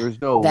like, there's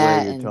no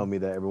way you're telling me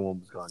that everyone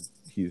was going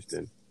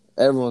Houston.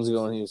 Everyone's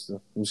going Houston.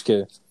 I'm just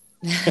kidding.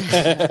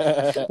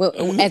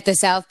 Well, at the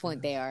South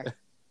Point, they are.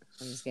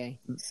 I'm just kidding.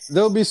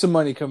 There'll be some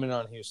money coming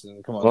on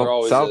Houston. Come on, there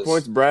always South is.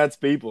 Point's Brad's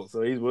people,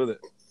 so he's with it.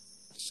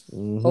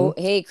 Mm-hmm. Oh,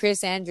 hey,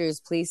 Chris Andrews,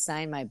 please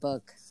sign my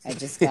book. I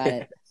just got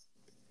it.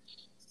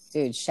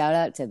 Dude, shout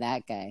out to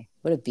that guy.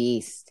 What a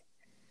beast.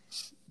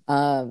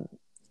 All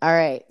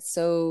right,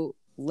 so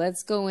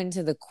let's go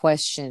into the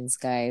questions,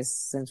 guys,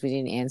 since we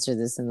didn't answer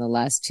this in the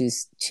last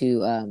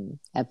two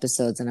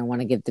episodes, and I want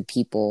to give the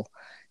people,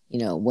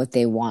 what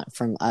they want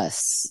from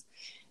us.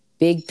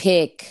 Big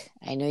pick.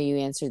 I know you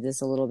answered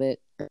this a little bit.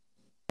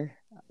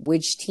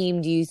 Which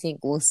team do you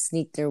think will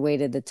sneak their way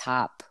to the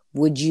top?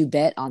 Would you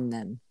bet on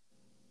them?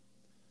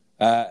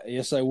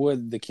 Yes, I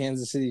would. The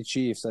Kansas City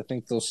Chiefs. I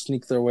think they'll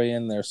sneak their way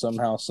in there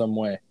somehow, some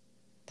way.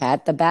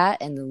 Pat the Bat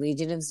and the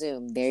Legion of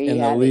Zoom. There you have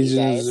it, the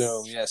Legion of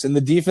Zoom, yes. And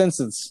the defense,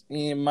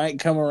 it might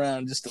come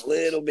around just a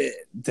little bit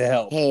to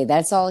help. Hey,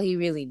 that's all he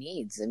really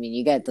needs. I mean,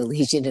 you got the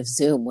Legion of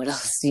Zoom. What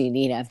else do you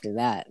need after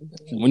that?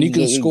 When you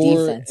can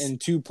score in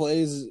 2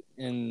 plays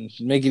and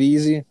make it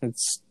easy,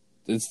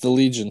 it's the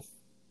Legion.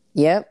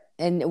 Yep.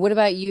 And what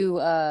about you,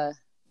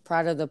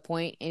 Proud of the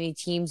Point? Any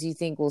teams you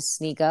think will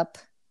sneak up?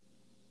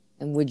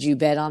 And would you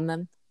bet on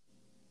them?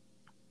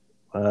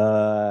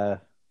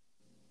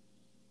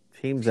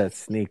 Teams that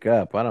sneak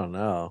up, I don't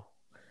know.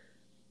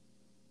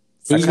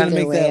 I kind of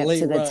make that late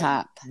to the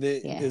top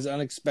that is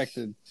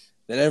unexpected,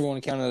 that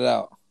everyone counted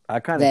out. I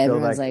kind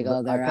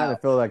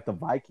of feel like the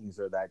Vikings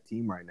are that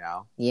team right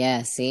now.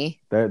 Yeah, see,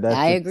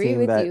 I agree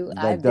with you.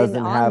 I've been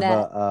on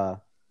that.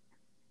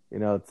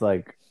 It's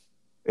like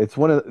it's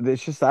one of.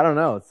 It's just I don't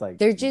know. It's like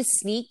they're just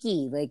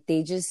sneaky. Like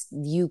they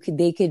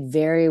could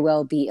very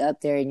well be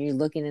up there, and you're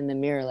looking in the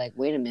mirror like,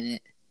 wait a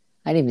minute,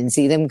 I didn't even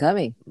see them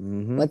coming.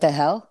 Mm-hmm. What the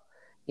hell?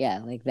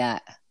 Yeah, like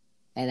that.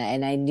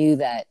 And I knew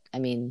that. I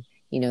mean,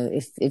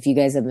 if you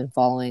guys have been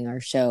following our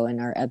show and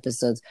our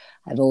episodes,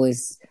 I've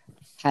always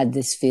had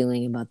this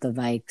feeling about the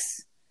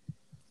Vikes.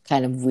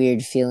 Kind of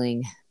weird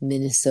feeling,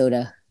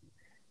 Minnesota.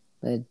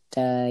 But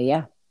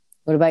yeah.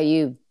 What about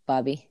you,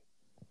 Bobby?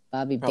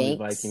 Bobby probably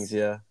Banks? Vikings,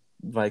 yeah.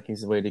 Vikings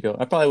is the way to go.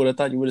 I probably would have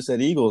thought you would have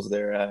said Eagles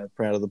there,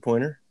 Proud of the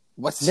Pointer.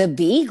 What's the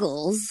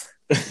Beagles?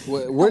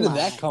 Where did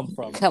that come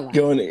from? Come on.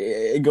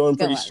 Going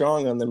pretty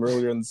strong on them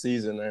earlier in the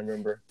season, I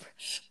remember.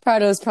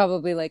 Prado's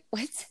probably like,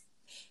 what?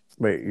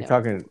 Wait, you're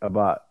talking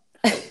about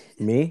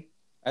me?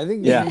 I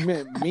think you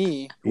meant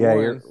me. Yeah,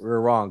 you're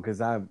wrong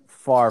because I'm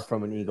far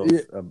from an Eagles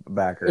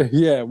backer.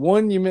 Yeah,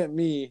 1, you meant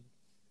me.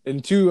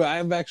 And 2,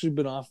 I've actually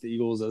been off the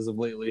Eagles as of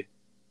lately.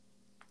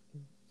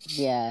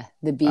 Yeah,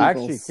 the Beagles. I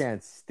actually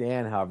can't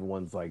stand how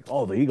everyone's like,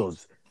 oh, the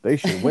Eagles, they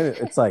should win it.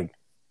 It's like,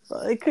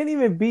 they couldn't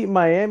even beat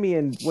Miami,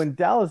 and when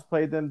Dallas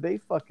played them, they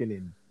fucking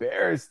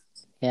embarrassed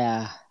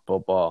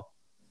football.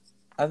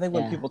 I think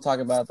when people talk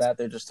about that,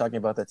 they're just talking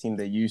about the team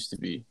they used to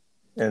be.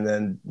 And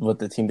then what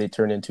the team they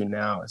turn into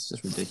now is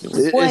just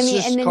ridiculous. Well, and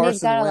then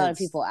they've got a lot of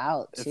people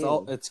out,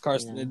 too. It's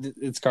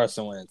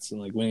Carson Wentz.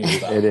 And like, we need to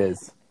stop. It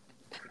is.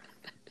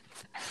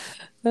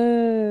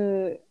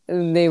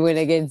 They went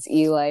against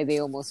Eli. They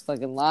almost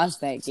fucking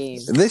lost that game.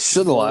 They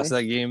should have lost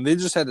that game. They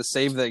just had to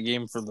save that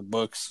game for the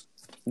books.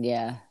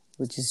 Yeah,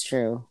 which is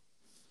true.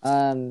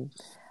 All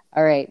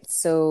right.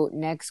 So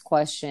next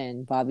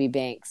question, Bobby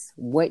Banks.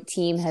 What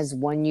team has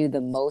won you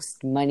the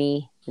most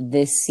money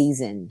this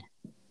season?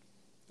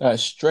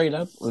 Straight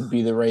up would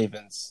be the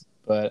Ravens.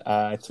 But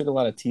I took a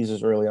lot of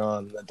teasers early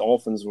on. The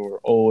Dolphins were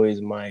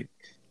always my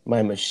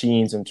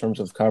machines in terms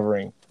of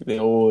covering. They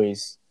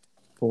always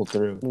pull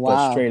through. Wow.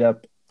 But straight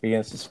up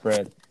against the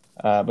spread.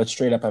 But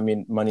straight up, I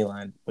mean, money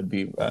line would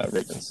be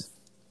Ravens.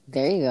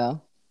 There you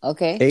go.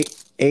 Okay.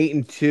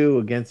 8-2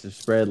 against the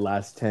spread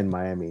last 10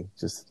 Miami.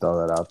 Just to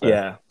throw that out there.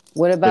 Yeah.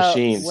 What about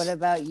Machines. What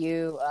about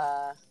you,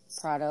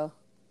 Prado?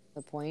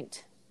 The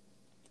point.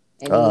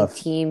 Any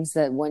teams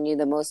that won you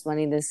the most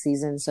money this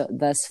season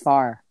thus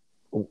far?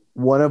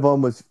 One of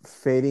them was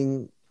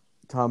fading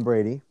Tom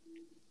Brady.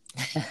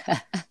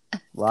 A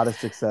lot of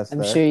success I'm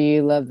there. sure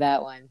you love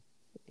that one.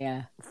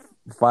 Yeah.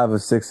 5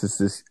 of 6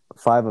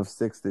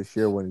 this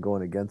year when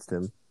going against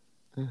him.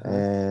 Mm-hmm.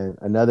 And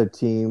another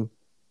team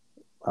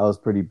I was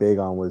pretty big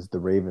on was the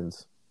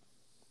Ravens.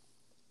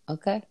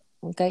 Okay.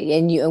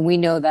 And we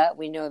know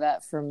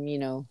that from,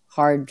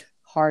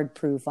 hard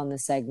proof on the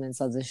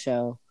segments of the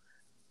show.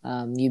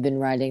 You've been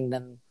writing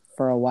them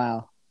for a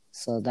while,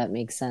 so that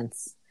makes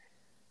sense.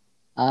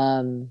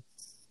 And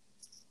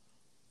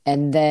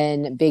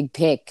then big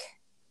pick.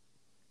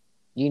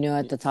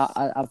 At the top,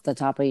 off the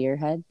top of your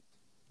head,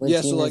 what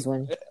team has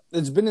won?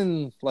 It's been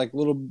in like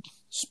little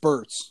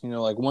spurts.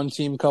 Like one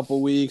team a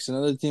couple weeks,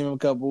 another team a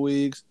couple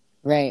weeks.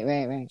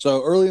 Right.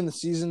 So early in the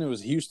season, it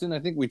was Houston. I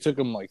think we took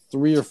them like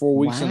 3 or 4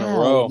 weeks in a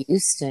row.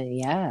 Houston,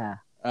 yeah.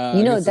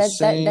 That's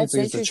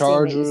interesting the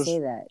Chargers. that you say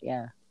that.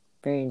 Yeah,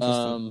 very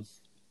interesting.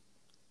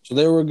 So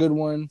they were a good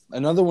one.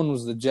 Another one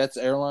was the Jets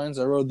Airlines.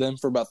 I rode them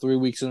for about 3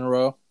 weeks in a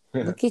row.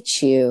 Look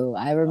at you.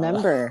 I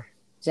remember.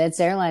 Jets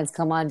Airlines,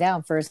 come on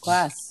down, first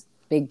class.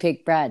 Big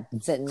pick Brad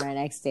sitting right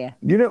next to you.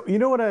 You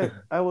know what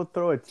I will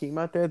throw a team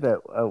out there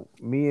that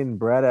me and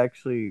Brad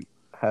actually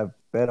have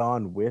bet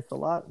on with a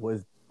lot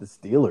was the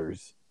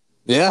Steelers.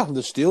 Yeah, the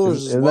Steelers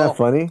Isn't that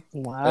funny?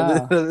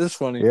 Wow. That is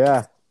funny.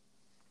 Yeah.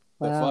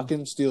 The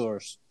fucking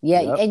Steelers.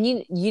 Yeah, yep.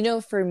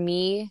 And for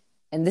me,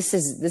 and this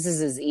is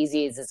as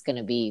easy as it's going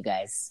to be, you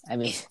guys. I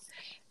mean,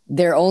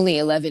 they're only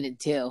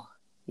 11-2.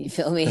 You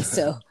feel me?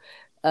 So,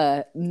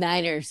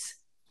 Niners,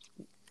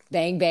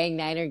 bang bang,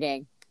 Niner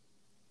gang.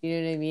 You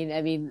know what I mean?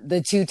 I mean,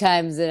 the 2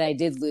 times that I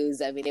did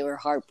lose, I mean, they were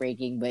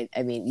heartbreaking, but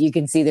I mean, you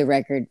can see the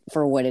record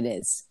for what it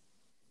is.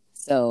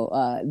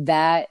 So,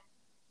 that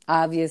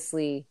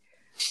obviously,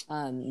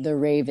 the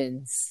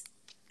Ravens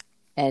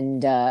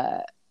and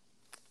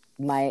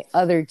my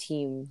other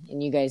team,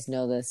 and you guys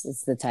know this,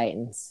 it's the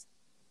Titans.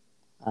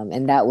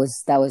 And that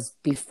was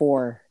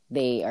before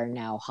they are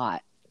now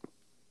hot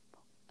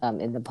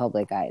in the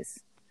public eyes.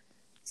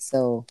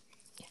 So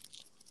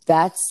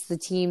that's the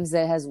teams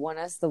that has won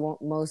us the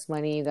most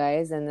money, you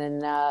guys. And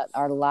then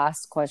our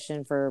last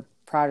question for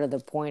Proud of the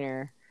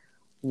Pointer.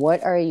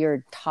 What are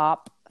your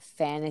top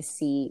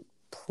fantasy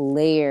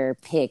player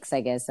picks,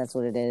 I guess that's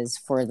what it is,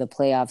 for the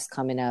playoffs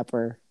coming up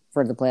or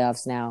for the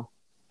playoffs now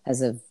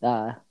as of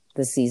the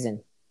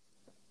season?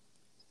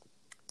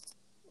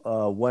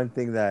 One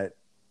thing that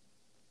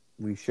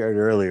we shared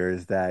earlier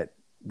is that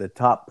the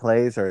top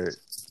plays are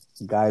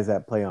guys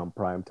that play on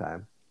prime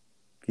time.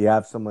 If you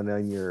have someone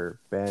on your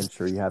bench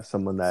or you have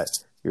someone that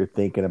you're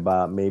thinking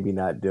about maybe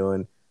not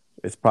doing,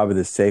 it's probably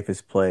the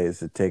safest play is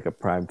to take a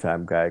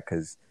primetime guy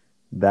because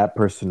that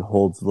person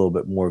holds a little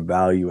bit more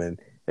value and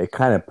it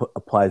kind of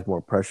applies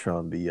more pressure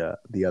on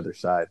the other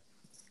side.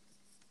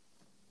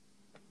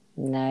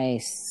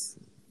 Nice.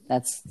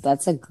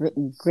 That's a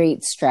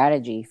great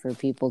strategy for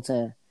people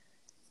to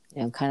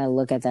kind of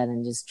look at that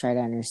and just try to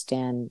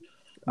understand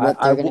what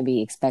they're going to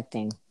be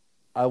expecting.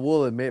 I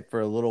will admit for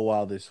a little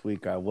while this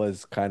week, I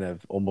was kind of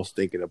almost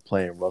thinking of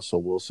playing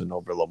Russell Wilson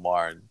over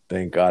Lamar, and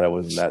thank God I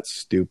wasn't that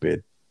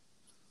stupid.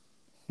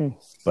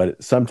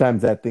 But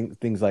sometimes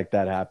things like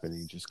that happen.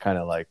 You just kind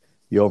of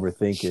you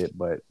overthink it,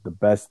 but the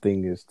best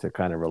thing is to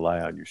kind of rely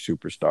on your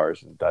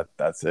superstars, and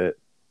that's it.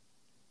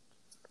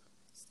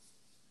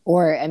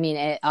 Or, I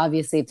mean,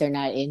 obviously if they're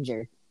not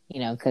injured,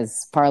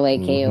 because Parlay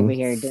K over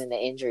here doing the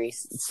injury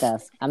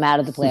stuff. I'm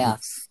out of the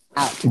playoffs.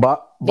 Out.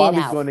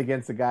 Bobby's going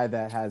against a guy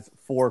that has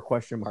 4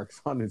 question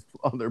marks on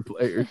their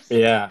players.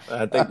 Yeah,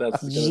 I think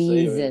that's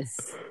Jesus.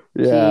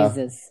 Yeah.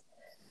 Jesus.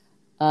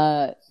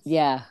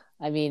 Yeah.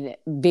 I mean,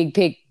 big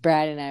pick.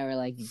 Brad and I were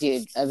like,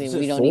 dude. I mean,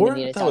 we don't 4? Even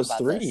need to talk about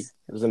 3. this.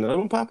 Does another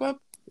one pop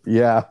up?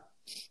 Yeah.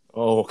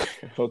 Oh,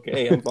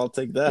 okay. I'll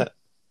take that.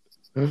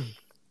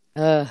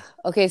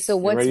 Okay. So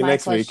what's my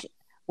question?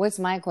 What's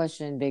my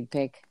question? Big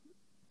pick.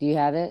 Do you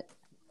have it?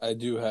 I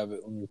do have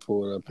it. Let me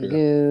pull it up here.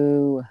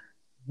 Go.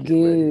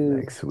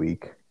 Next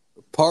week.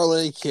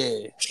 Parlay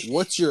K.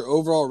 What's your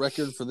overall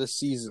record for this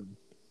season?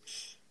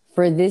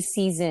 For this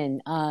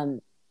season,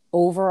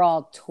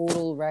 overall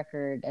total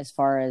record as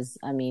far as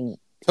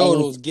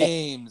totals,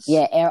 games,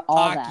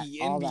 all hockey,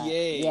 that,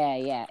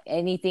 NBA, yeah,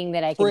 anything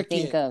that I can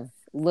think of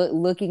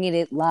looking at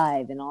it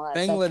live and all that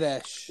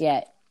Bangladesh. Stuff.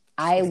 Yeah,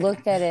 I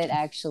looked at it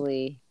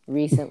actually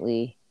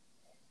recently,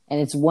 and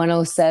it's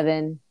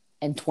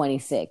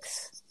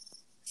 107-26.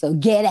 So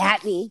get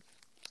at me.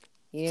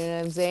 You know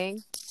what I'm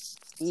saying?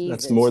 Jesus.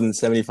 That's more than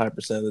 75%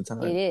 of the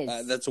time. It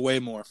is. That's way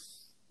more.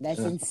 That's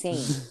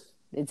insane.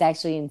 It's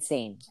actually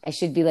insane. I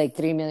should be like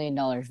 $3 million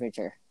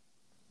richer.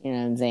 You know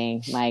what I'm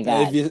saying? My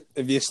God.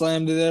 If you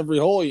slammed it every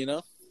hole, you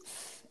know.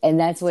 And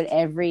that's what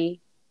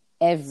every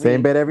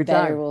same bet every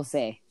bettor time will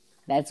say.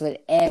 That's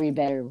what every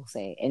bettor will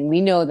say. And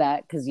we know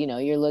that because, you know,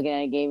 you're looking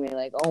at a game and you're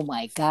like, oh,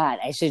 my God,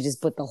 I should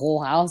just put the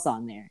whole house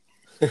on there.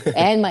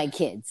 And my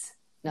kids.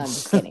 No, I'm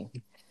just kidding.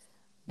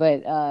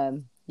 But,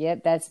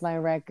 yep, that's my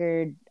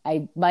record.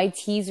 My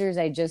teasers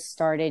I just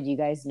started. You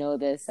guys know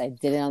this. I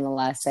did it on the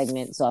last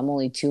segment, so I'm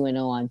only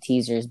 2-0 on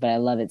teasers, but I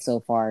love it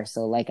so far.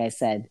 So, like I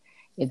said,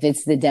 if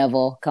it's the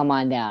devil, come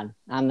on down.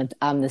 I'm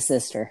the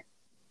sister.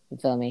 You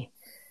feel me?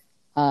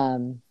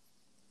 But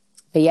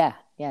yeah,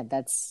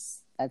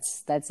 that's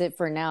it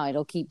for now.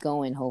 It'll keep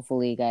going,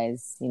 hopefully,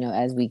 guys. You know,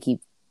 as we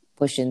keep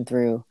pushing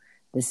through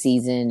the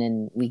season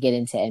and we get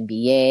into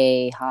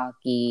NBA,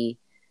 hockey,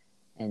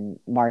 and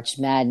March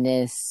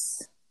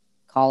Madness,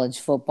 college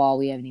football.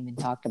 We haven't even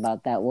talked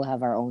about that. We'll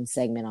have our own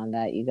segment on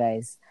that, you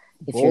guys,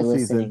 if you're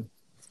listening.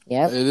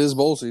 Yep. It is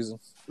bowl season.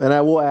 And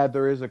I will add,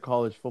 there is a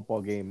college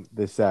football game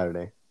this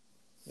Saturday.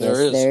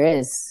 There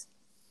is.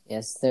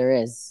 Yes, there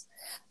is.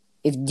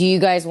 Do you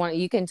guys want?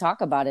 You can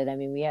talk about it. I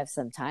mean, we have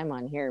some time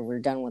on here. We're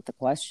done with the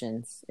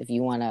questions. If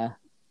you want to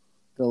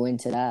go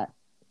into that,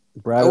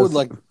 Brad, I would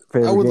like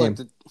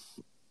to.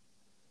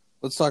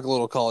 Let's talk a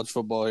little college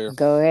football here.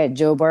 Go ahead,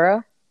 Joe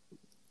Burrow.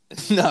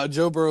 No,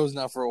 Joe Burrow's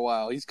not for a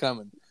while. He's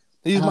coming.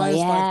 He's minus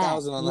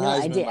 5,000 on the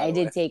Heisman. I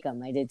did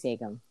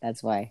take him.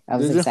 That's why I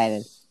was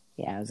excited.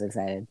 Yeah, I was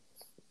excited.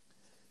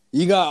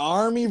 You got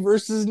Army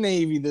versus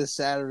Navy this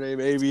Saturday,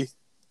 baby.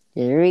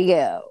 Here we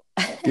go.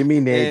 Give me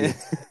Navy.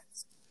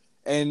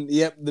 And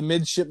yep, the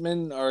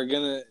midshipmen are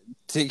gonna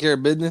take care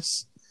of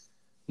business.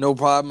 No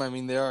problem. I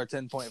mean, they are a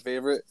 10-point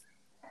favorite.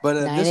 But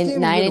this game is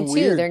 9-2.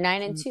 weird. They're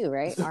 9-2,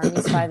 right?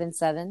 Army's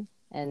 5-7,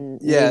 and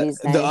yeah,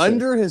 Navy's 9-2. The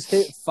under has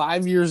hit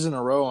 5 years in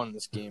a row on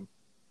this game.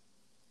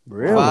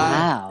 Really?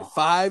 Wow.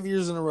 5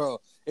 years in a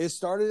row. It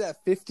started at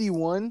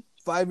 51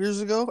 5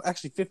 years ago.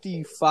 Actually,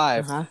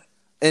 55. Uh-huh.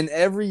 And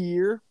every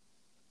year,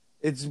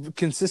 it's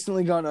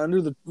consistently gone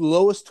under. The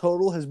lowest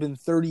total has been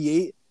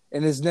 38,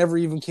 and has never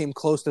even came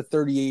close to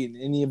 38 in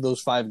any of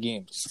those 5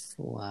 games.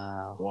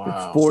 Wow.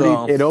 It's 40.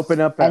 So, it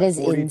opened up at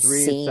 43.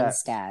 Insane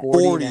stat.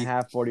 40 and a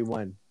half,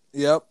 41.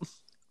 Yep.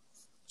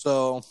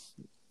 So,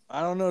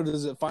 I don't know.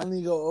 Does it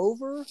finally go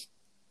over?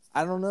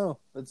 I don't know.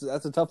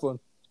 That's a tough one.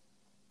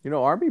 You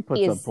know, Army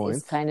puts up points.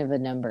 It's kind of a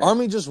number.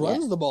 Army just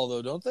runs the ball,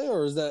 though, don't they?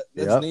 Or is that's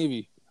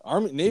Navy?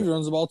 Navy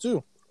runs the ball,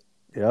 too.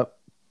 Yep.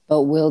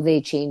 But will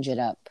they change it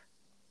up?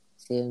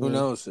 Who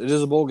knows? It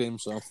is a bowl game,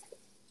 so.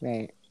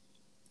 Right.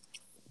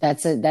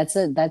 That's a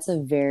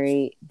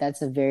very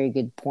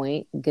good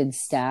point. Good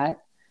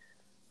stat.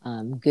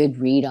 Good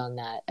read on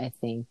that, I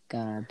think.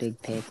 Big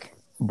pick.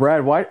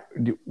 Brad, what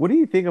do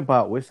you think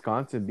about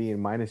Wisconsin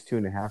being minus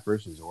 2.5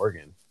 versus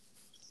Oregon?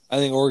 I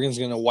think Oregon's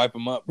going to wipe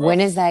them up, bro.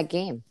 When is that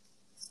game?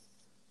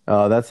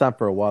 That's not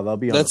for a while. That'll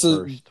be on the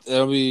 1st.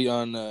 That'll be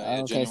on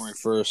January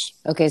 1st.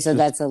 Okay, so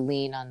that's a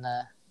lean on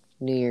the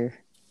New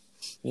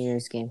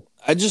Year's game.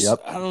 I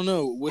don't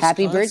know. Wisconsin,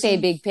 happy birthday,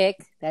 Big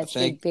Pick. That's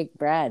Big Pick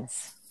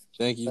Brad's.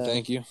 Thank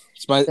you.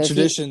 It's my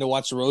tradition to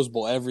watch the Rose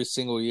Bowl every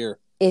single year.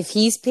 If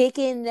he's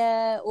picking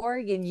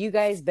Oregon, you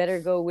guys better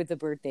go with the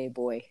birthday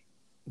boy.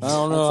 I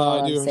don't know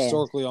how I do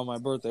historically on my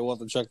birthday. We'll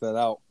have to check that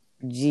out.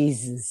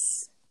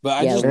 Jesus.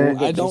 But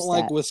I don't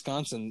like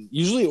Wisconsin.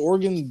 Usually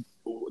Oregon,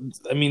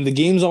 I mean, the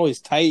game's always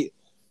tight,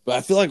 but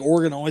I feel like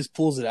Oregon always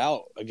pulls it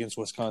out against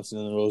Wisconsin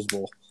in the Rose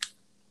Bowl.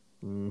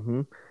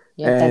 Mm-hmm.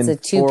 Yeah, that's a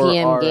 2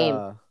 p.m.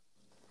 game.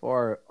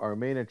 For our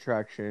main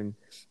attraction,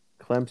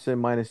 Clemson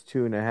minus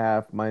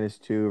 2.5,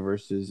 -2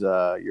 versus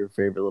your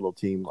favorite little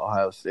team,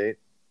 Ohio State.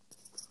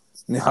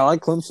 Yeah, I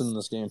like Clemson in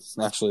this game,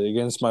 actually,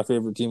 against my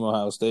favorite team,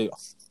 Ohio State.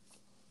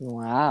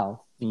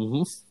 Wow.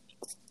 Mm-hmm.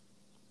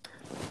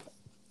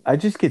 I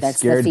just get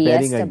scared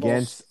betting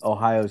against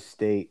Ohio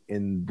State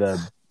in the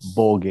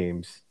bowl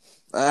games.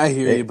 I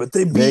hear you, but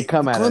they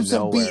come out of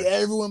nowhere. Clemson beat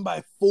everyone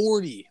by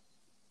 40.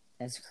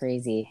 That's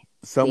crazy.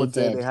 Some would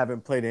say they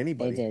haven't played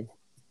anybody. They did.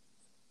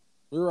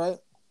 You're right.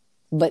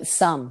 But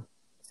some.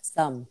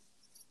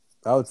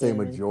 I would say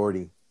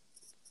majority.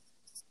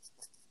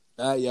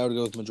 Yeah, I would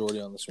go with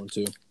majority on this one,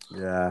 too.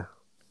 Yeah.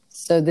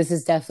 So this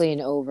is definitely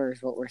an over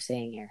is what we're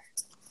saying here.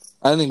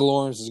 I think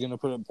Lawrence is going to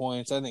put up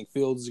points. I think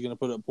Fields is going to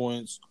put up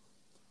points.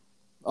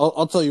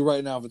 I'll tell you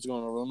right now if it's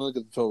going over. Let me look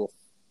at the total.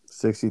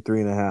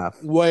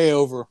 63.5. Way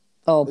over.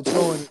 Oh, it's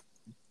going.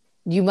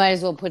 You might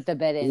as well put the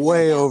bet in.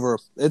 Way over.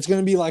 It's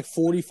going to be like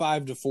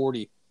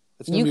 45-40.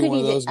 It's going to be one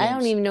of those games. I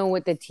don't even know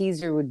what the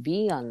teaser would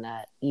be on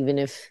that, even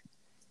if.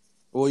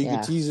 Well, you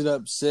could tease it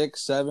up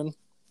 6, 7.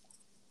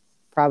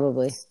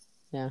 Probably,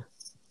 yeah.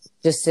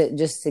 Just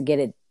to get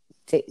it,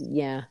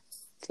 yeah.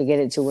 to get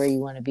it to where you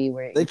want to be.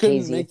 Where they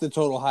couldn't make the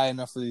total high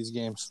enough for these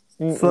games.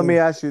 Mm-mm. So let me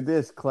ask you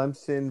this: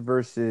 Clemson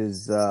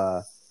versus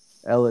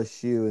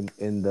LSU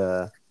in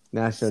the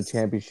national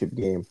championship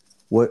game.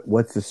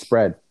 What's the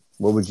spread?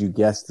 What would you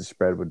guess the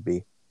spread would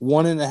be?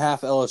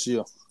 1.5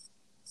 LSU.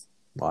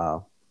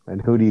 Wow.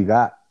 And who do you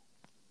got?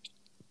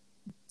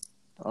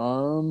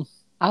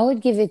 I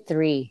would give it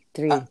 3.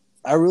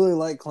 I really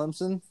like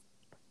Clemson,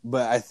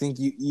 but I think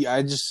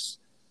I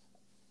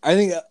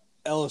think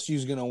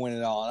LSU's going to win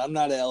it all. And I'm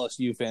not an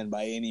LSU fan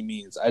by any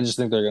means. I just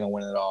think they're going to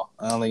win it all.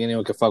 I don't think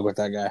anyone can fuck with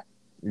that guy.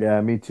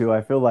 Yeah, me too.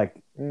 I feel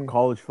like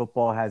college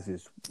football has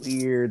this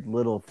weird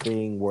little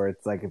thing where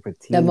it's like if a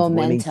team's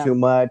winning too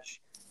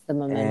much,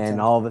 and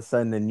all of a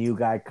sudden the new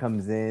guy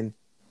comes in,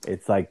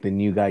 it's like the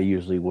new guy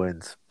usually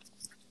wins.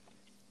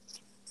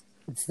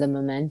 It's the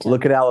momentum.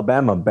 Look at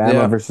Alabama,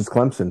 versus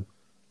Clemson.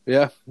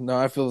 Yeah, no,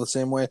 I feel the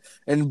same way.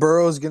 And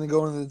Burrow's going to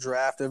go into the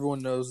draft. Everyone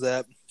knows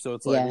that. So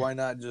it's like, why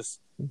not just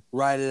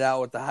ride it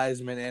out with the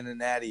Heisman and a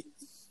Natty?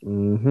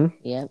 Mm-hmm.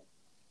 Yep.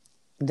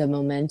 The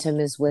momentum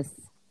is with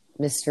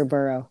Mr.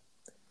 Burrow.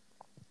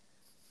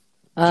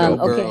 Joe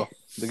Burrow.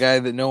 The guy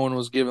that no one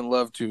was giving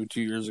love to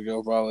 2 years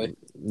ago, probably.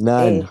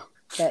 None.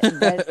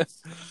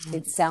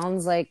 It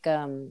sounds like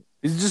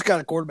he's just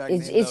got a quarterback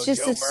name, it's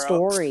just Joe a Burrow.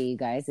 Story, you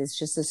guys. It's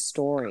just a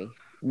story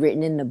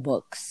written in the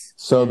books.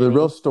 So the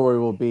real story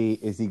will be,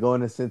 is he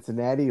going to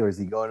Cincinnati or is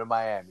he going to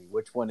Miami?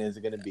 Which one is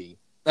it going to be?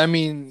 I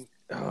mean,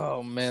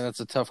 oh, man,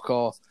 that's a tough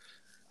call.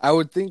 I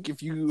would think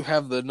if you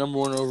have the number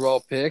 1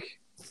 overall pick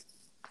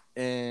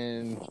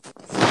and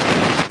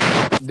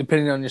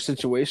depending on your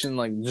situation,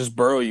 like just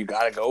Burrow, you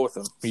got to go with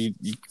him. You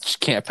just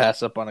can't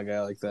pass up on a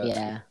guy like that.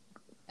 Yeah,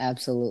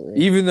 absolutely.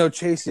 Even though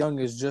Chase Young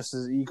is just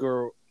as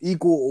equal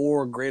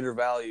or greater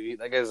value,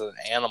 that guy's an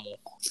animal.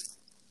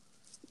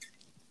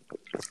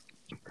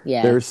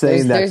 Yeah, they're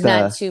saying there's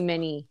not too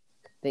many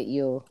that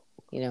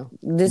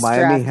this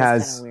Miami draft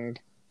has is kind of weird.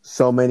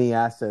 So many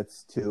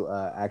assets to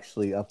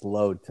actually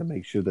upload to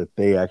make sure that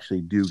they actually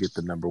do get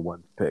the number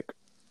 1 pick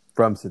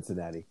from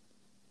Cincinnati.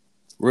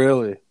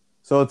 Really?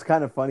 So it's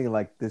kind of funny,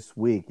 like this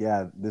week,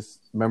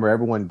 remember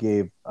everyone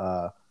gave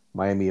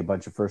Miami a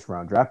bunch of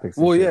first-round draft picks.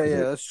 Well,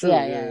 that's true.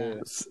 Yeah.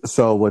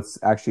 So what's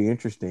actually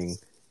interesting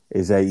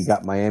is that you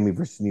got Miami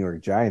versus New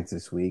York Giants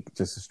this week,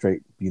 just a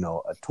straight,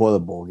 a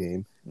toilet bowl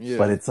game. Yeah.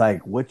 But it's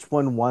like, which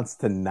one wants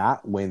to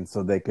not win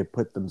so they could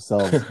put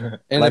themselves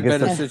in a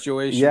better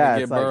situation? Yeah, to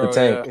get it's Burrow,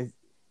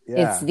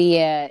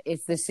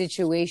 It's the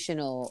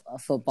situational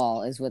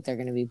football is what they're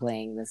going to be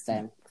playing this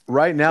time.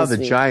 Right now, the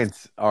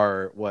Giants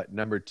are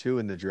number 2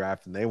 in the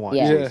draft, and they want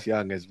Chase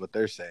Young, is what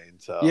they're saying.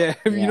 So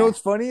you know what's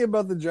funny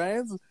about the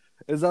Giants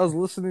is I was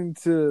listening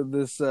to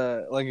this,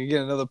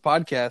 another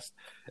podcast,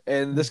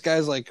 and this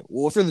guy's like,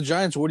 "Well, if you're the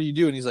Giants, what do you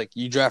do?" And he's like,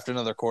 "You draft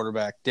another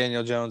quarterback.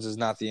 Daniel Jones is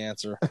not the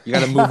answer. You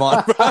got to move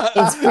on."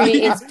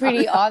 It's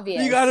pretty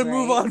obvious. You got to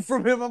move on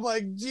from him. I'm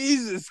like,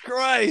 Jesus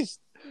Christ.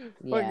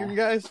 Fucking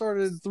guy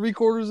started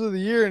 3/4 of the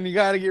year, and you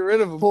got to get rid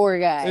of him. Poor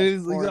guy. And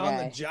he's on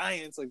the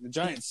Giants. Like, the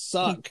Giants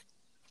suck.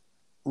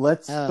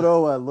 Let's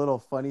throw a little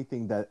funny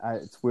thing that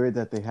it's weird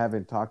that they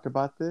haven't talked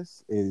about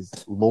this is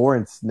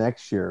Lawrence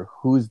next year.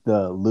 Who's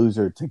the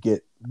loser to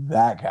get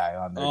that guy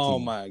on their team? Oh,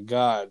 my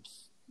God.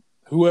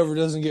 Whoever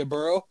doesn't get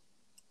Burrow?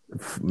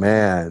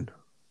 Man.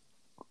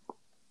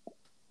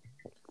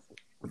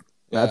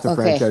 That's a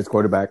franchise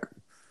quarterback.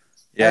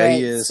 Yeah,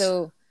 he is.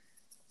 So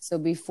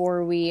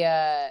before we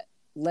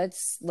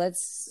let's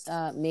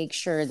make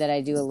sure that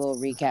I do a little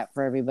recap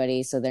for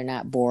everybody so they're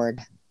not bored.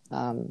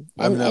 I'm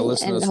not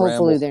listening to this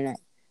hopefully ramble. They're not.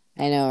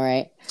 I know,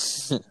 right?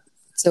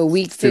 So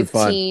week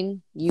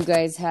 15, you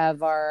guys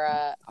have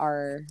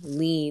our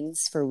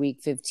leans for week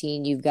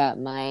 15. You've got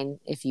mine.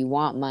 If you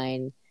want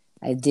mine,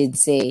 I did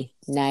say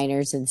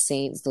Niners and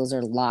Saints. Those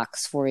are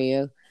locks for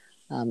you.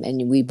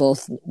 And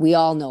we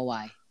all know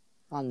why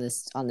on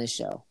this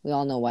show. We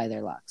all know why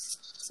they're locks.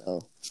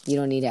 So you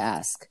don't need to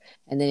ask.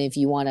 And then if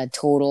you want a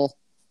total,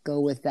 go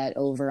with that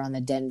over on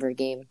the Denver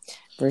game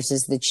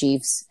versus the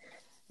Chiefs.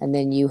 And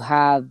then you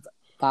have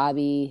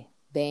Bobby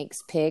Banks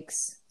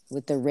picks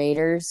with the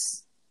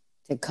Raiders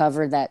to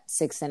cover that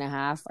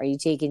 6.5. Are you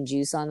taking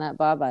juice on that,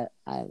 Bob?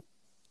 I'm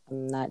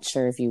not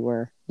sure if you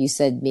were. You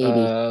said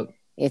maybe.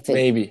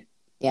 Maybe.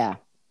 Yeah.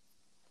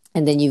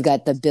 And then you've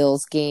got the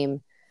Bills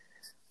game.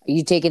 Are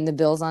you taking the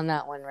Bills on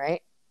that one,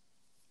 right?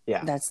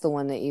 Yeah. That's the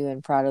one that you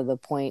and Prado the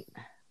point.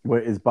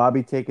 Wait, is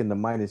Bobby taking the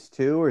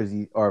 -2 or is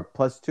he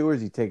 +2 or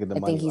is he taking the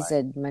money line? I think he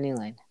said money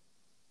line.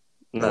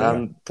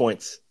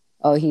 Points.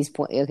 Oh, he's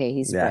point. Okay,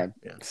 he's spread.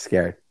 Yeah,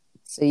 scared.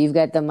 So you've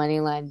got the money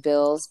line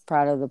Bills,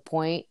 Prado the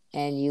point,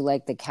 and you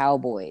like the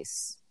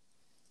Cowboys.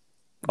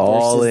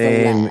 All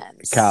in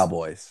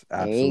Cowboys.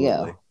 Absolutely. There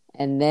you go.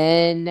 And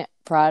then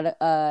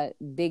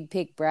Big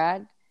Pick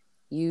Brad,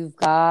 you've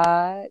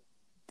got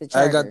the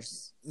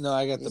Chargers.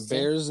 I got the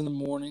Bears in the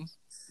morning.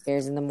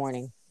 Bears in the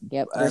morning.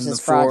 Yep.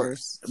 Versus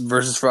Rodgers.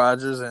 Versus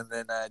Rodgers, and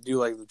then I do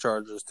like the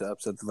Chargers to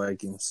upset the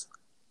Vikings.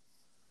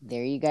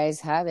 There you guys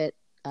have it.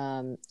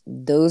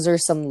 Those are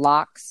some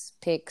locks,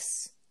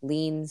 picks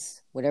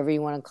leans, whatever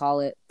you want to call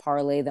it,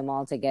 parlay them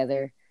all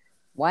together.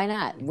 Why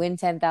not? Win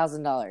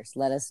 $10,000.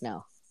 Let us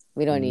know.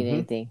 We don't need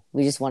anything.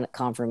 We just want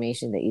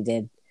confirmation that you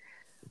did.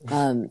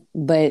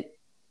 But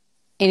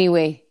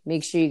anyway,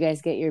 make sure you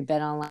guys get your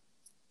Bet Online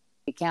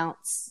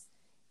accounts.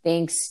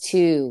 Thanks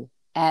to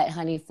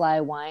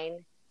 @Honeyfly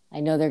Wine. I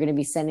know they're going to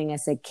be sending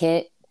us a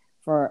kit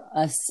for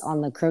us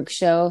on the Crooks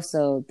Show.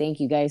 So thank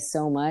you guys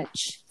so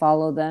much.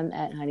 Follow them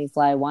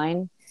 @Honeyfly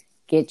Wine.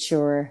 Get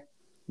your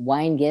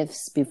wine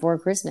gifts before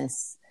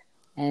Christmas.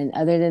 And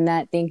other than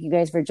that, thank you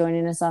guys for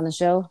joining us on the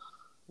show.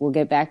 We'll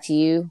get back to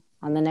you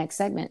on the next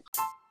segment.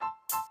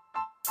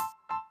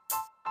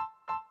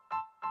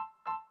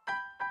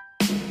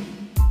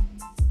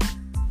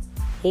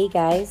 Hey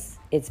guys,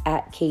 it's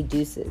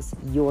 @KDeuces,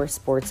 your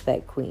sports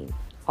bet queen,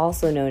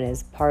 also known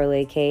as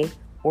Parlay K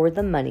or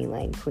the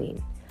Moneyline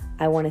Queen.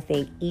 I want to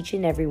thank each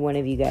and every one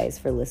of you guys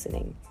for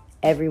listening.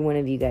 Every one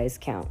of you guys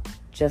count,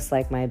 just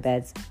like my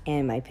bets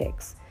and my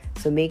picks.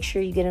 So make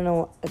sure you get an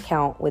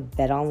account with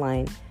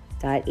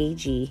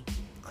betonline.ag.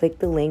 Click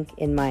the link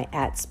in my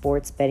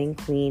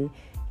 @SportsBettingQueen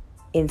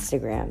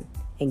Instagram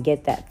and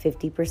get that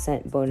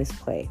 50% bonus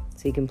play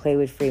so you can play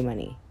with free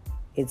money.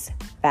 It's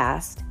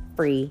fast,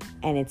 free,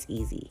 and it's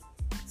easy.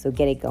 So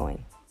get it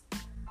going.